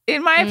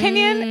 in my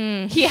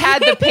opinion. He had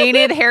the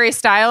painted Harry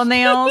Style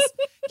nails.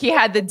 He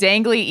had the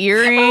dangly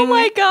earring. Oh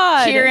my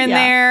God. Here and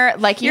there.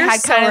 Like he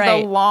had kind of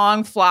the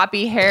long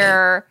floppy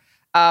hair,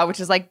 which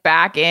is like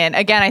back in.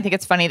 Again, I think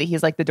it's funny that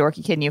he's like the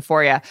dorky kid in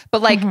Euphoria.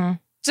 But like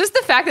just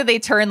the fact that they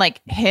turn like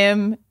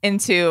him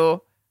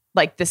into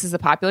like this is a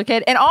popular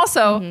kid. And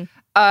also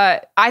I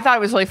thought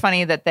it was really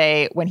funny that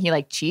when he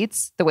like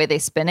cheats, the way they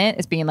spin it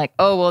is being like,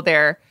 oh, well,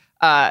 they're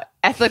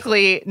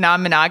ethically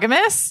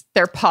non-monogamous.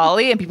 They're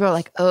poly. And people are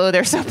like, oh,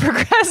 they're so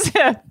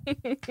progressive.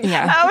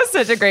 Yeah. That was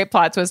such a great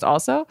plot twist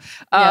also.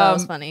 That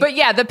was funny. But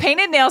yeah, the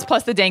painted nails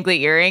plus the dangly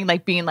earring,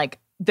 like being like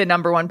the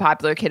number one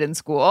popular kid in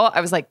school.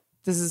 I was like,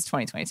 this is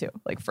 2022,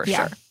 like for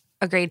sure.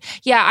 Agreed.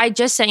 Yeah, I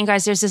just sent you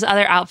guys, there's this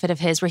other outfit of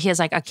his where he has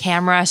like a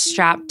camera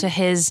strapped to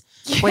his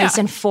waist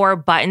and 4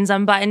 buttons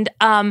unbuttoned.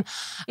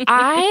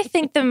 I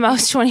think the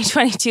most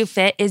 2022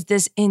 fit is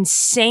this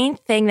insane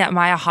thing that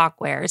Maya Hawke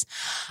wears.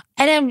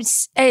 And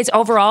it's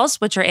overalls,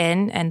 which are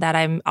in, and that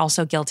I'm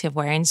also guilty of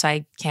wearing, so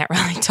I can't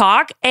really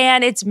talk.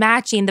 And it's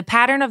matching, the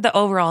pattern of the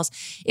overalls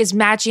is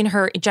matching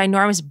her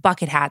ginormous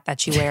bucket hat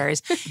that she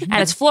wears. And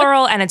it's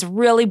floral and it's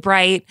really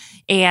bright.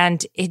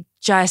 And it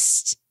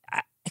just...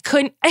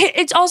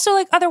 it's also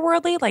like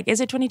otherworldly. Like,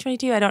 is it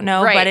 2022? I don't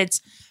know, but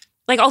it's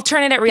like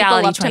alternate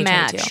reality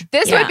 2022.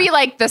 This would be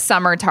like the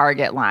summer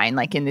Target line,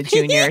 like in the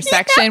junior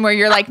section where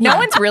you're like, no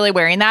one's really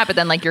wearing that, but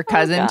then like your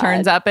cousin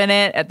turns up in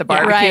it at the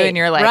barbecue and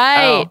you're like,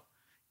 oh,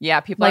 yeah,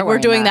 people like are wearing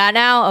we're doing that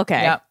now.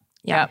 Okay.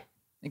 Yep.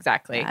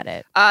 Exactly. Got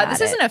it. This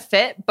isn't a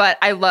fit, but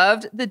I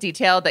loved the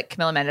detail that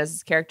Camila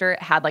Mendez's character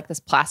had like this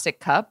plastic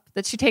cup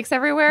that she takes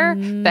everywhere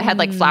that had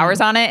like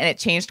flowers on it and it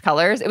changed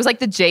colors. It was like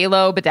the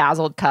J-Lo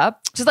bedazzled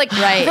cup. Just like,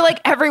 I feel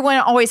like everyone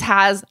always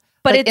has,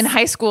 but like in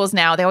high schools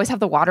now, they always have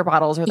the water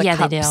bottles or the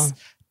cups. They do.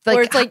 Like,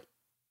 or it's like,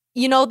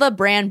 you know, the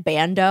brand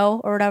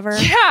Bando or whatever?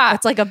 Yeah.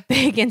 It's like a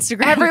big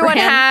Instagram Everyone brand.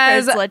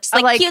 has It's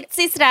like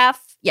cutesy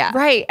stuff. Yeah.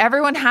 Right.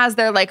 Everyone has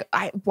their like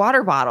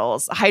water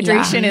bottles.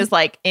 Hydration is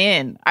like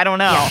in. I don't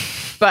know.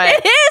 But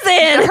it is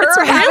in.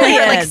 Her really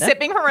like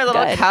sipping from her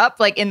little cup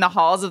like in the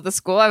halls of the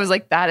school. I was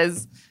like, that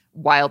is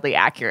wildly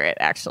accurate,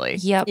 actually.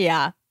 Yep.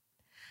 Yeah.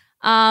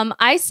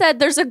 I said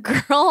there's a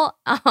girl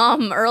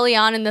early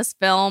on in this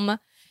film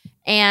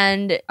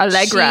and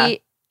Allegra.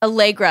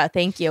 Allegra,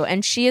 thank you.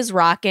 And she is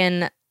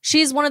rocking.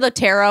 She's one of the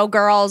tarot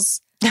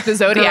girls, the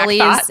zodiac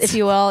thoughts, if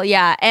you will.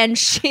 Yeah, and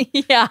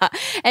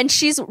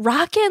she's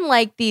rocking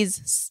like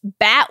these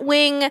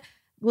Batwing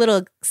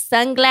little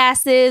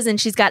sunglasses, and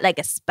she's got like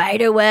a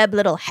spider web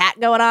little hat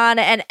going on,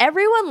 and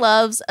everyone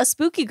loves a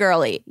spooky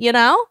girly. You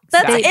know,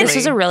 This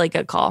is a really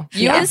good call.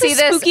 You would see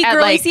this spooky at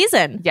girly like,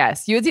 season.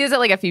 Yes, you would see this at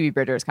like a Phoebe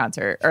Bridgers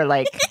concert, or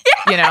like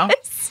you know,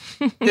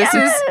 this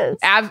is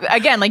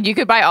again like you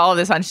could buy all of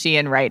this on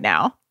Shein right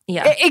now.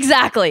 Yeah,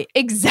 exactly.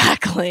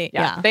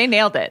 Yeah, they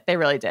nailed it. They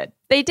really did.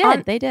 They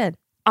did.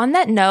 On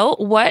that note,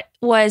 what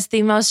was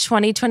the most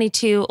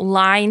 2022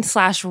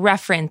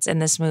 line/reference in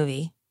this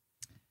movie?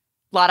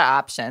 A lot of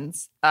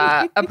options.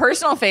 A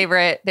personal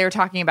favorite, they were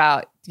talking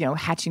about,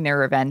 hatching their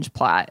revenge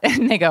plot.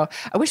 And they go,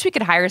 I wish we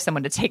could hire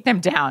someone to take them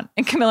down.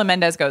 And Camila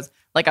Mendes goes,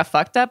 like a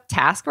fucked up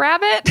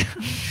TaskRabbit?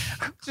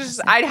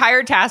 I'd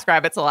hire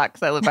TaskRabbits a lot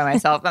because I live by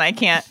myself and I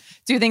can't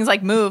do things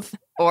like move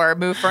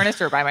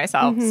furniture by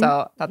myself. So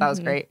I thought that was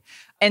great.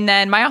 And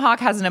then Maya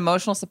Hawke has an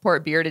emotional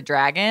support bearded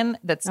dragon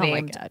that's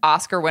named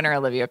Oscar winner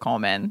Olivia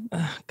Colman.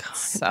 Oh, God.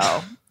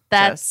 So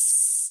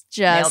that's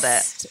nailed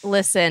it.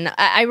 Listen,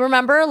 I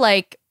remember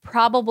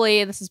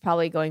this is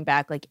probably going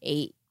back like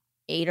 8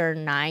 or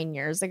 9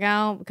 years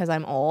ago because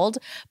I'm old,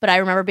 but I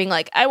remember being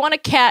like, I want a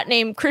cat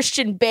named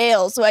Christian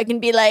Bale so I can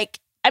be like,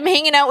 I'm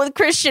hanging out with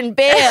Christian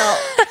Bale.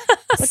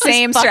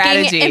 Same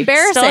strategy.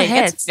 Embarrassing.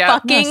 It's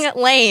fucking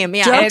lame.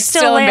 Yeah, Joke it's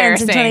still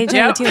lands in embarrassing.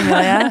 2022,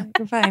 Amelia.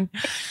 You're fine.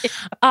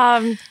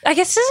 I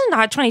guess this is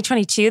not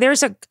 2022.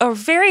 There's a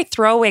very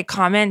throwaway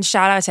comment.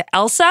 Shout out to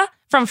Elsa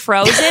from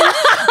Frozen.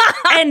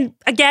 And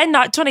again,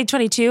 not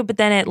 2022, but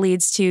then it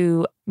leads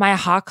to Maya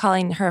Hawke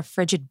calling her a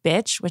frigid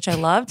bitch, which I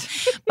loved.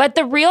 But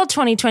the real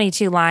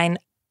 2022 line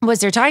was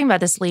they're talking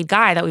about this lead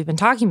guy that we've been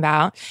talking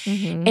about.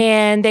 Mm-hmm.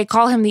 And they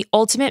call him the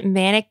ultimate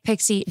manic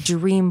pixie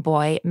dream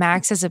boy.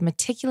 Max has a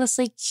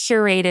meticulously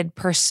curated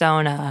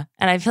persona.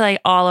 And I feel like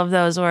all of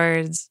those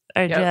words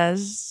are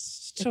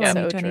just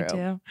 2022.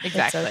 So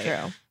exactly. It's so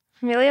true.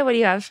 Amelia, what do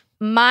you have?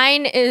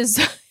 Mine is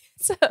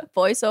it's a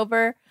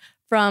voiceover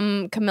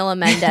from Camila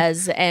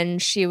Mendes.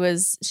 And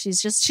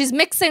she's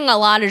mixing a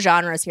lot of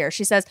genres here.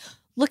 She says,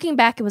 looking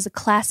back, it was a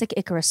classic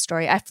Icarus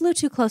story. I flew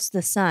too close to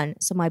the sun,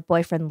 so my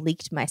boyfriend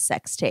leaked my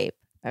sex tape.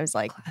 I was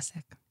like,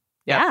 classic.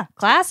 Yeah,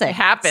 classic. It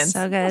happens.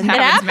 So good. It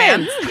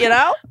happens, you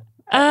know?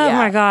 Oh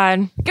my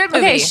God. Good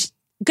movie. Okay,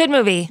 good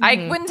movie.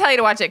 I wouldn't tell you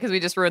to watch it because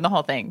we just ruined the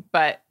whole thing.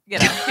 But,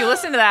 if you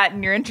listen to that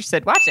and you're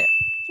interested, watch it.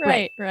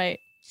 Right. All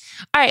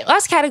right,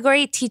 last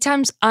category, Tea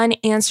Time's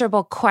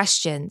unanswerable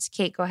questions.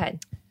 Kate, go ahead.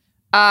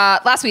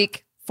 Last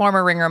week,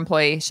 former Ringer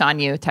employee Sean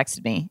Yu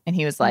texted me and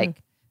he was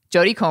like,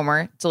 Jodie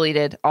Comer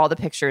deleted all the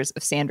pictures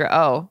of Sandra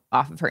Oh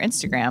off of her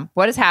Instagram.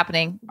 What is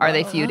happening? Are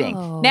they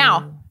feuding?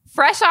 Now,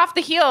 fresh off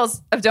the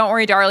heels of Don't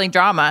Worry, Darling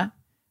drama,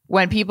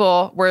 when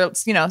people were,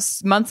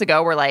 months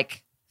ago were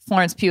like,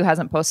 Florence Pugh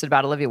hasn't posted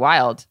about Olivia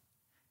Wilde.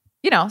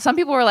 Some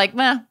people were like,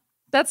 meh,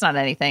 that's not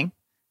anything.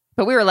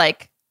 But we were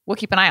like, we'll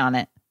keep an eye on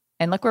it.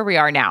 And look where we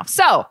are now.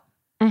 So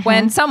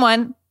when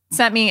someone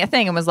sent me a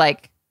thing and was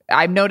like,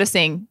 I'm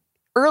noticing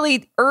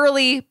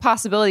early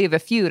possibility of a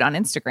feud on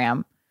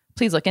Instagram,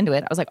 please look into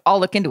it. I was like, I'll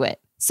look into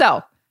it.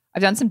 So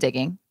I've done some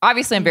digging.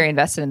 Obviously, I'm very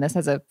invested in this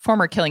as a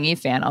former Killing Eve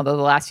fan, although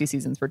the last few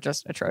seasons were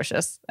just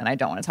atrocious and I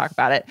don't want to talk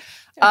about it.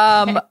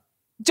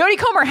 Jodie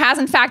Comer has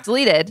in fact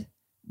deleted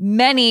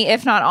many,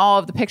 if not all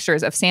of the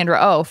pictures of Sandra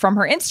Oh from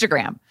her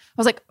Instagram. I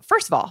was like,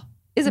 first of all,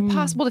 is it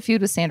possible to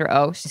feud with Sandra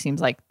Oh? She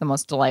seems like the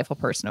most delightful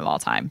person of all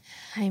time.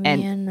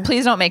 And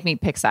please don't make me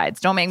pick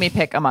sides. Don't make me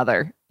pick a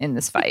mother in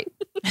this fight.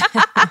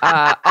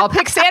 I'll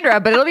pick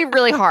Sandra, but it'll be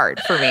really hard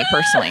for me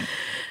personally.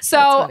 So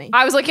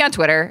I was looking on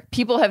Twitter.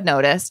 People have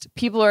noticed.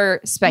 People are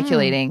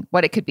speculating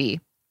what it could be.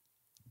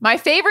 My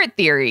favorite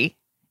theory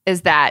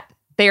is that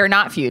they are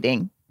not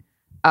feuding.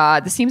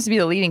 This seems to be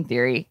the leading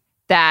theory,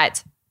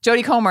 that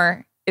Jodie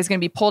Comer is going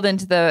to be pulled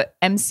into the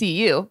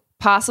MCU,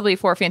 possibly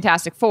for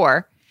Fantastic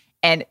Four.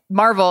 And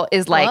Marvel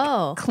is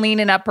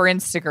cleaning up her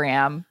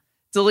Instagram,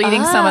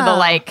 deleting some of the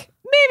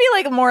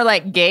maybe more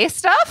gay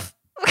stuff.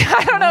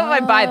 I don't know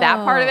if I buy that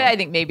part of it. I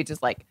think maybe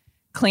just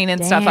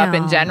cleaning stuff up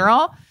in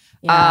general.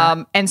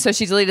 Yeah. And so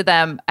she deleted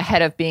them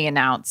ahead of being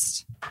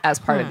announced as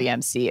part of the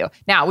MCU.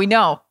 Now we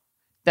know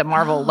that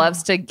Marvel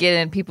loves to get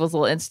in people's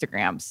little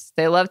Instagrams.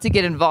 They love to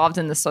get involved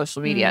in the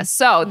social media.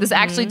 So this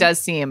actually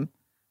does seem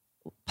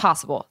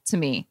possible to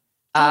me.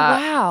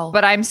 Wow.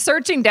 But I'm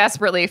searching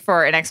desperately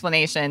for an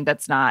explanation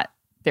that's not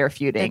they're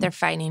feuding. That they're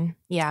fighting.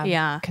 Yeah.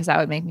 Yeah. Because that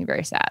would make me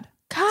very sad.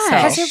 Gosh. So,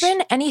 has there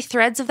been any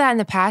threads of that in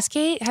the past,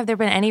 Kate? Have there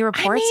been any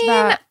reports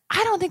about?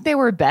 I don't think they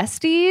were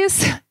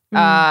besties.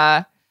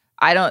 I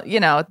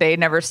don't, they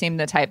never seemed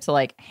the type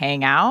to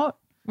hang out.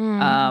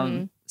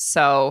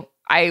 So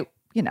I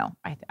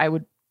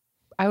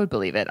would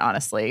believe it,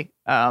 honestly.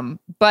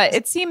 But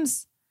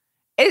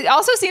it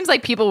also seems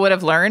like people would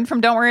have learned from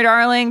Don't Worry,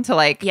 Darling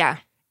to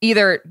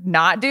either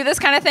not do this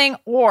kind of thing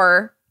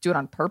or do it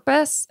on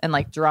purpose and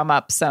drum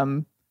up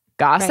some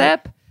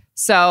gossip. Right.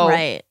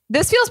 So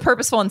this feels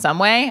purposeful in some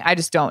way. I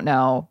just don't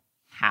know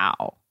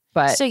how.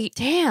 But So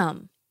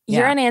damn.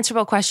 Your Yeah.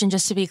 unanswerable question,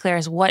 just to be clear,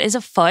 is what is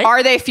a foot?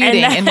 are they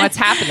feuding And- and what's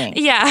happening?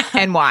 Yeah.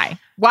 And why?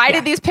 Why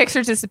did these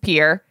pictures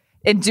disappear?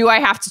 And do I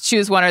have to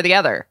choose one or the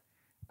other?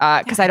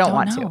 Because I don't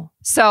want to. know.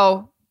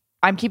 So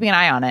I'm keeping an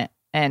eye on it.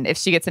 And if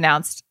she gets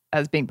announced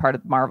as being part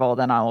of Marvel,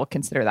 then I will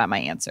consider that my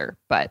answer.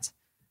 But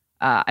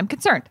I'm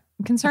concerned.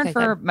 I'm concerned Okay,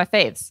 for my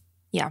faves.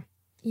 Yeah.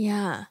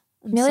 I'm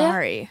Amelia?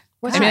 sorry.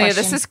 What's your Amelia,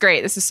 question? this is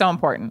great. This is so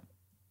important.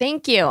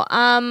 Thank you.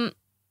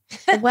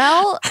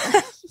 Well,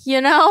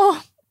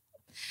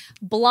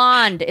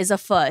 Blonde is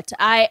afoot.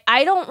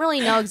 I don't really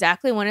know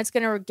exactly when it's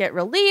going to get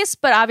released,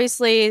 but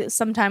obviously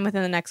sometime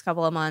within the next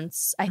couple of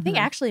months. I think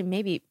actually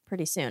maybe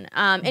pretty soon.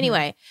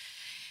 Anyway,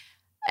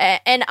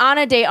 and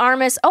Ana de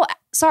Armas. Oh,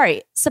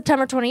 sorry,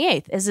 September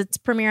 28th is its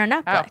premiere on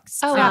Netflix.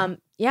 Oh, wow.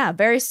 Yeah,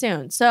 very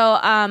soon. So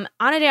Ana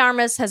de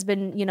Armas has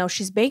been,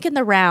 she's making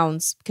the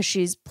rounds because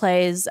she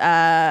plays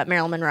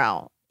Marilyn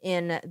Monroe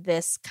in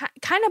this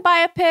kind of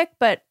biopic,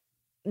 but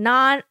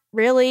not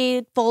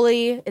really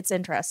fully. It's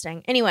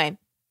interesting. Anyway,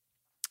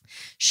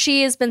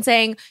 she has been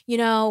saying,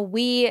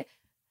 we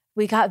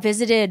got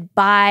visited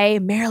by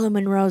Marilyn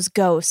Monroe's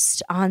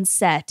ghost on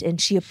set and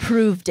she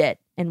approved it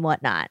and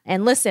whatnot.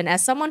 And listen,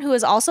 as someone who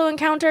has also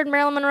encountered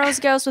Marilyn Monroe's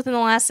ghost within the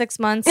last 6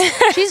 months,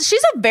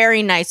 she's a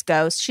very nice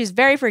ghost. She's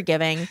very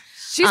forgiving.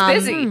 She's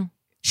busy.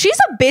 She's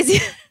a busy.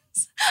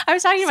 I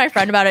was talking to my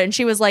friend about it and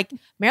she was like,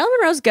 Marilyn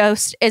Monroe's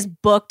ghost is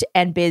booked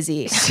and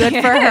busy. Good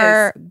for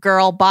her,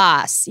 girl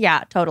boss.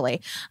 Yeah,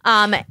 totally.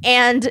 And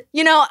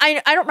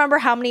I don't remember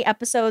how many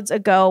episodes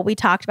ago we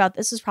talked about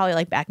this. Was probably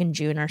like back in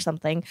June or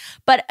something.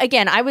 But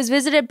again, I was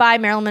visited by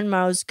Marilyn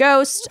Monroe's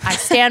ghost. I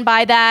stand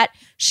by that.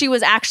 She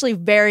was actually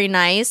very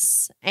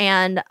nice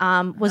and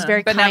was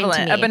very kind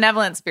to me. A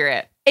benevolent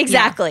spirit.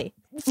 Exactly.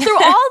 Yeah.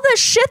 Through all the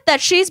shit that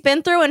she's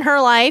been through in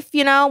her life,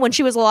 when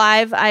she was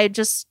alive,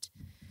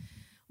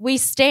 we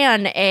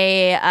stand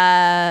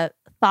a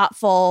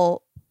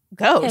thoughtful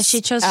ghost. Yeah,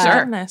 she chose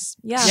forgiveness.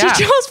 Yeah. She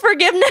chose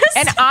forgiveness.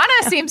 And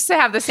Anna seems to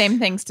have the same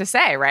things to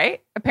say,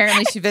 right?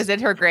 Apparently she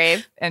visited her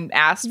grave and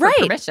asked for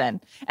permission.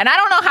 And I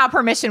don't know how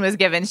permission was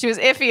given. She was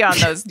iffy on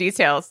those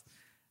details.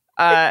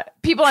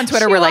 People on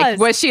Twitter were like,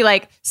 was she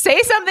like,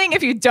 say something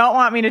if you don't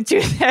want me to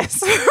do this?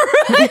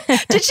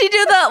 Did she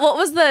do what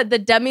was the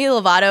Demi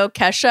Lovato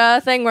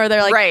Kesha thing where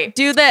they're like,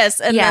 do this.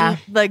 And then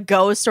the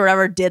ghost or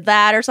whatever did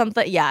that or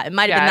something. Yeah, it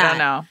might have been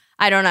that.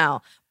 I don't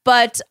know.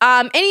 But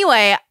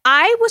anyway,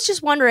 I was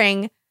just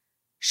wondering,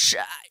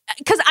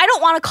 because I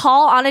don't want to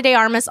call Ana de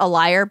Armas a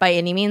liar by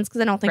any means,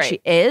 because I don't think she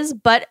is.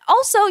 But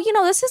also,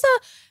 this is a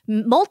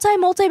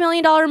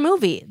multi-million-dollar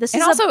movie. This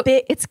is also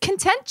big. It's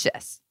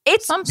contentious.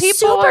 It's some people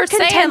super are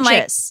saying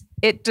like contentious.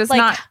 it does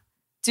not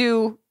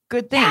do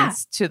good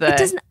things to the. It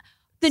doesn't.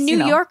 The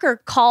New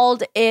Yorker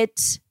called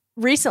it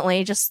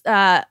recently. Just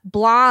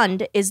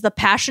Blonde is the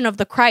Passion of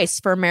the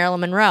Christ for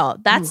Marilyn Monroe.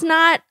 That's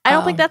not. I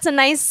don't think that's a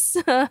nice.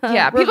 People find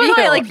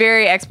it like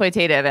very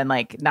exploitative and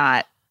like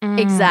not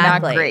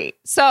exactly not great.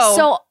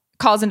 So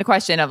calls into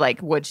question of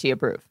like, would she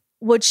approve?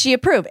 Would she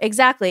approve?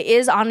 Exactly.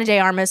 Is Ana de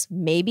Armas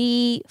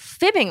maybe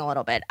fibbing a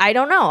little bit? I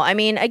don't know. I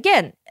mean,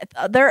 again,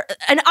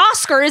 an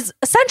Oscar is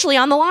essentially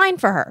on the line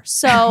for her.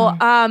 So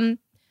I'm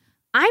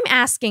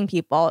asking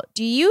people,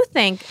 do you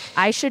think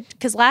I should,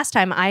 because last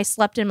time I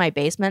slept in my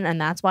basement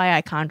and that's why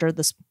I conjured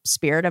the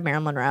spirit of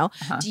Marilyn Monroe.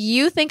 Do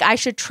you think I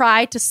should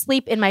try to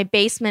sleep in my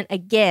basement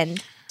again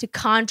to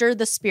conjure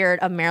the spirit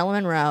of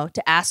Marilyn Monroe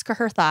to ask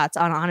her thoughts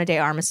on Ana de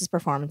Armas'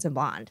 performance in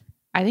Blonde?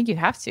 I think you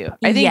have to.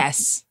 I think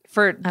yes.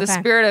 For the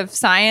spirit of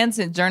science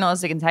and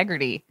journalistic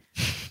integrity,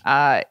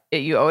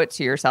 you owe it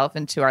to yourself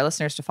and to our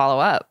listeners to follow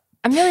up.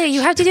 Amelia,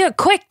 you have to do it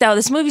quick, though.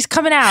 This movie's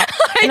coming out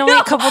in only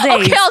a couple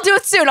days. Okay, I'll do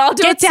it soon.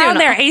 Get down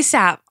there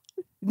ASAP.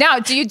 Now,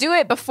 do you do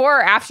it before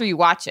or after you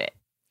watch it?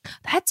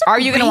 Are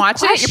you going to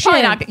watch it? You're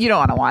probably not. You don't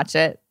want to watch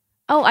it.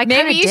 Oh,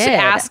 maybe you should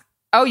ask.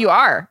 Oh, you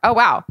are. Oh,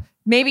 wow.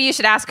 Maybe you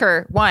should ask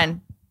her,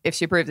 1, if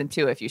she approves, and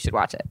 2, if you should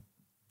watch it.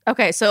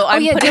 Okay, so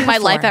I'm putting my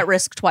life at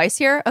risk twice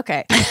here.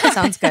 Okay,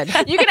 sounds good.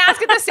 You can ask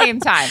at the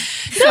same time.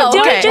 So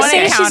did I just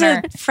say she's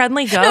a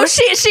friendly ghost?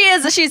 No, she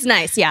is. She's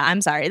nice. Yeah,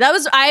 I'm sorry.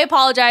 I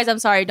apologize. I'm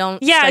sorry.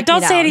 Don't say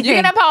anything. You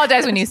can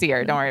apologize when you see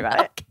her. Don't worry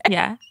about it.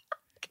 Yeah.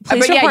 But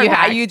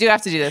you do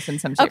have to do this in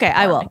some shape. Okay,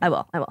 I will.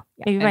 Yeah.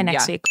 Maybe by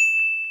next week.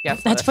 Yeah,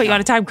 let's put you on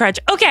a time crunch.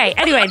 Okay,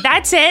 anyway,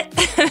 that's it.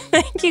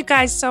 Thank you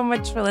guys so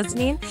much for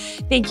listening.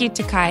 Thank you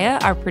to Kaya,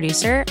 our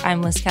producer.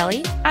 I'm Liz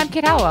Kelly. I'm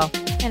Kit Hallowell.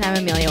 And I'm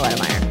Amelia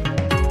Wedemeyer.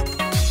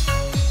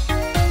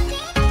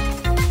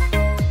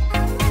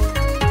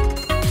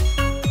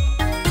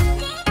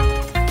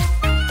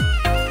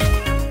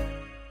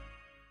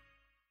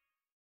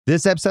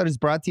 This episode is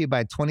brought to you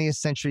by 20th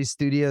Century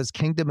Studios'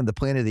 Kingdom of the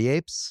Planet of the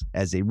Apes.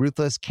 As a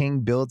ruthless king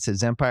builds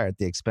his empire at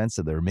the expense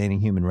of the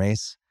remaining human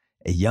race,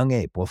 a young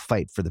ape will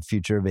fight for the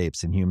future of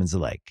apes and humans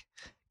alike.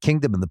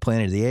 Kingdom of the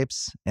Planet of the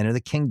Apes. Enter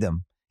the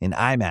kingdom in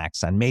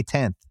IMAX on May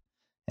 10th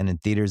and in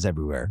theaters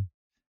everywhere.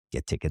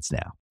 Get tickets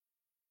now.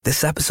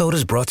 This episode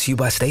is brought to you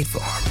by State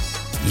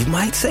Farm. You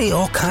might say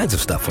all kinds of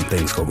stuff when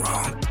things go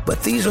wrong,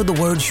 but these are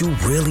the words you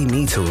really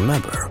need to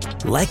remember.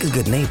 Like a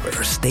good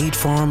neighbor, State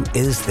Farm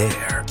is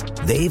there.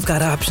 They've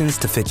got options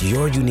to fit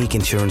your unique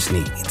insurance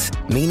needs,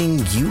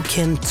 meaning you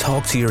can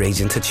talk to your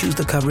agent to choose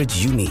the coverage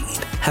you need,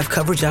 have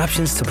coverage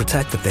options to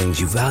protect the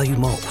things you value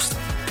most,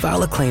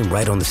 file a claim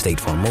right on the State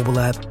Farm mobile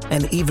app,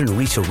 and even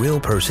reach a real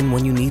person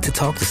when you need to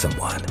talk to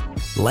someone.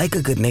 Like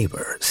a good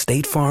neighbor,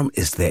 State Farm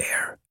is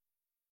there.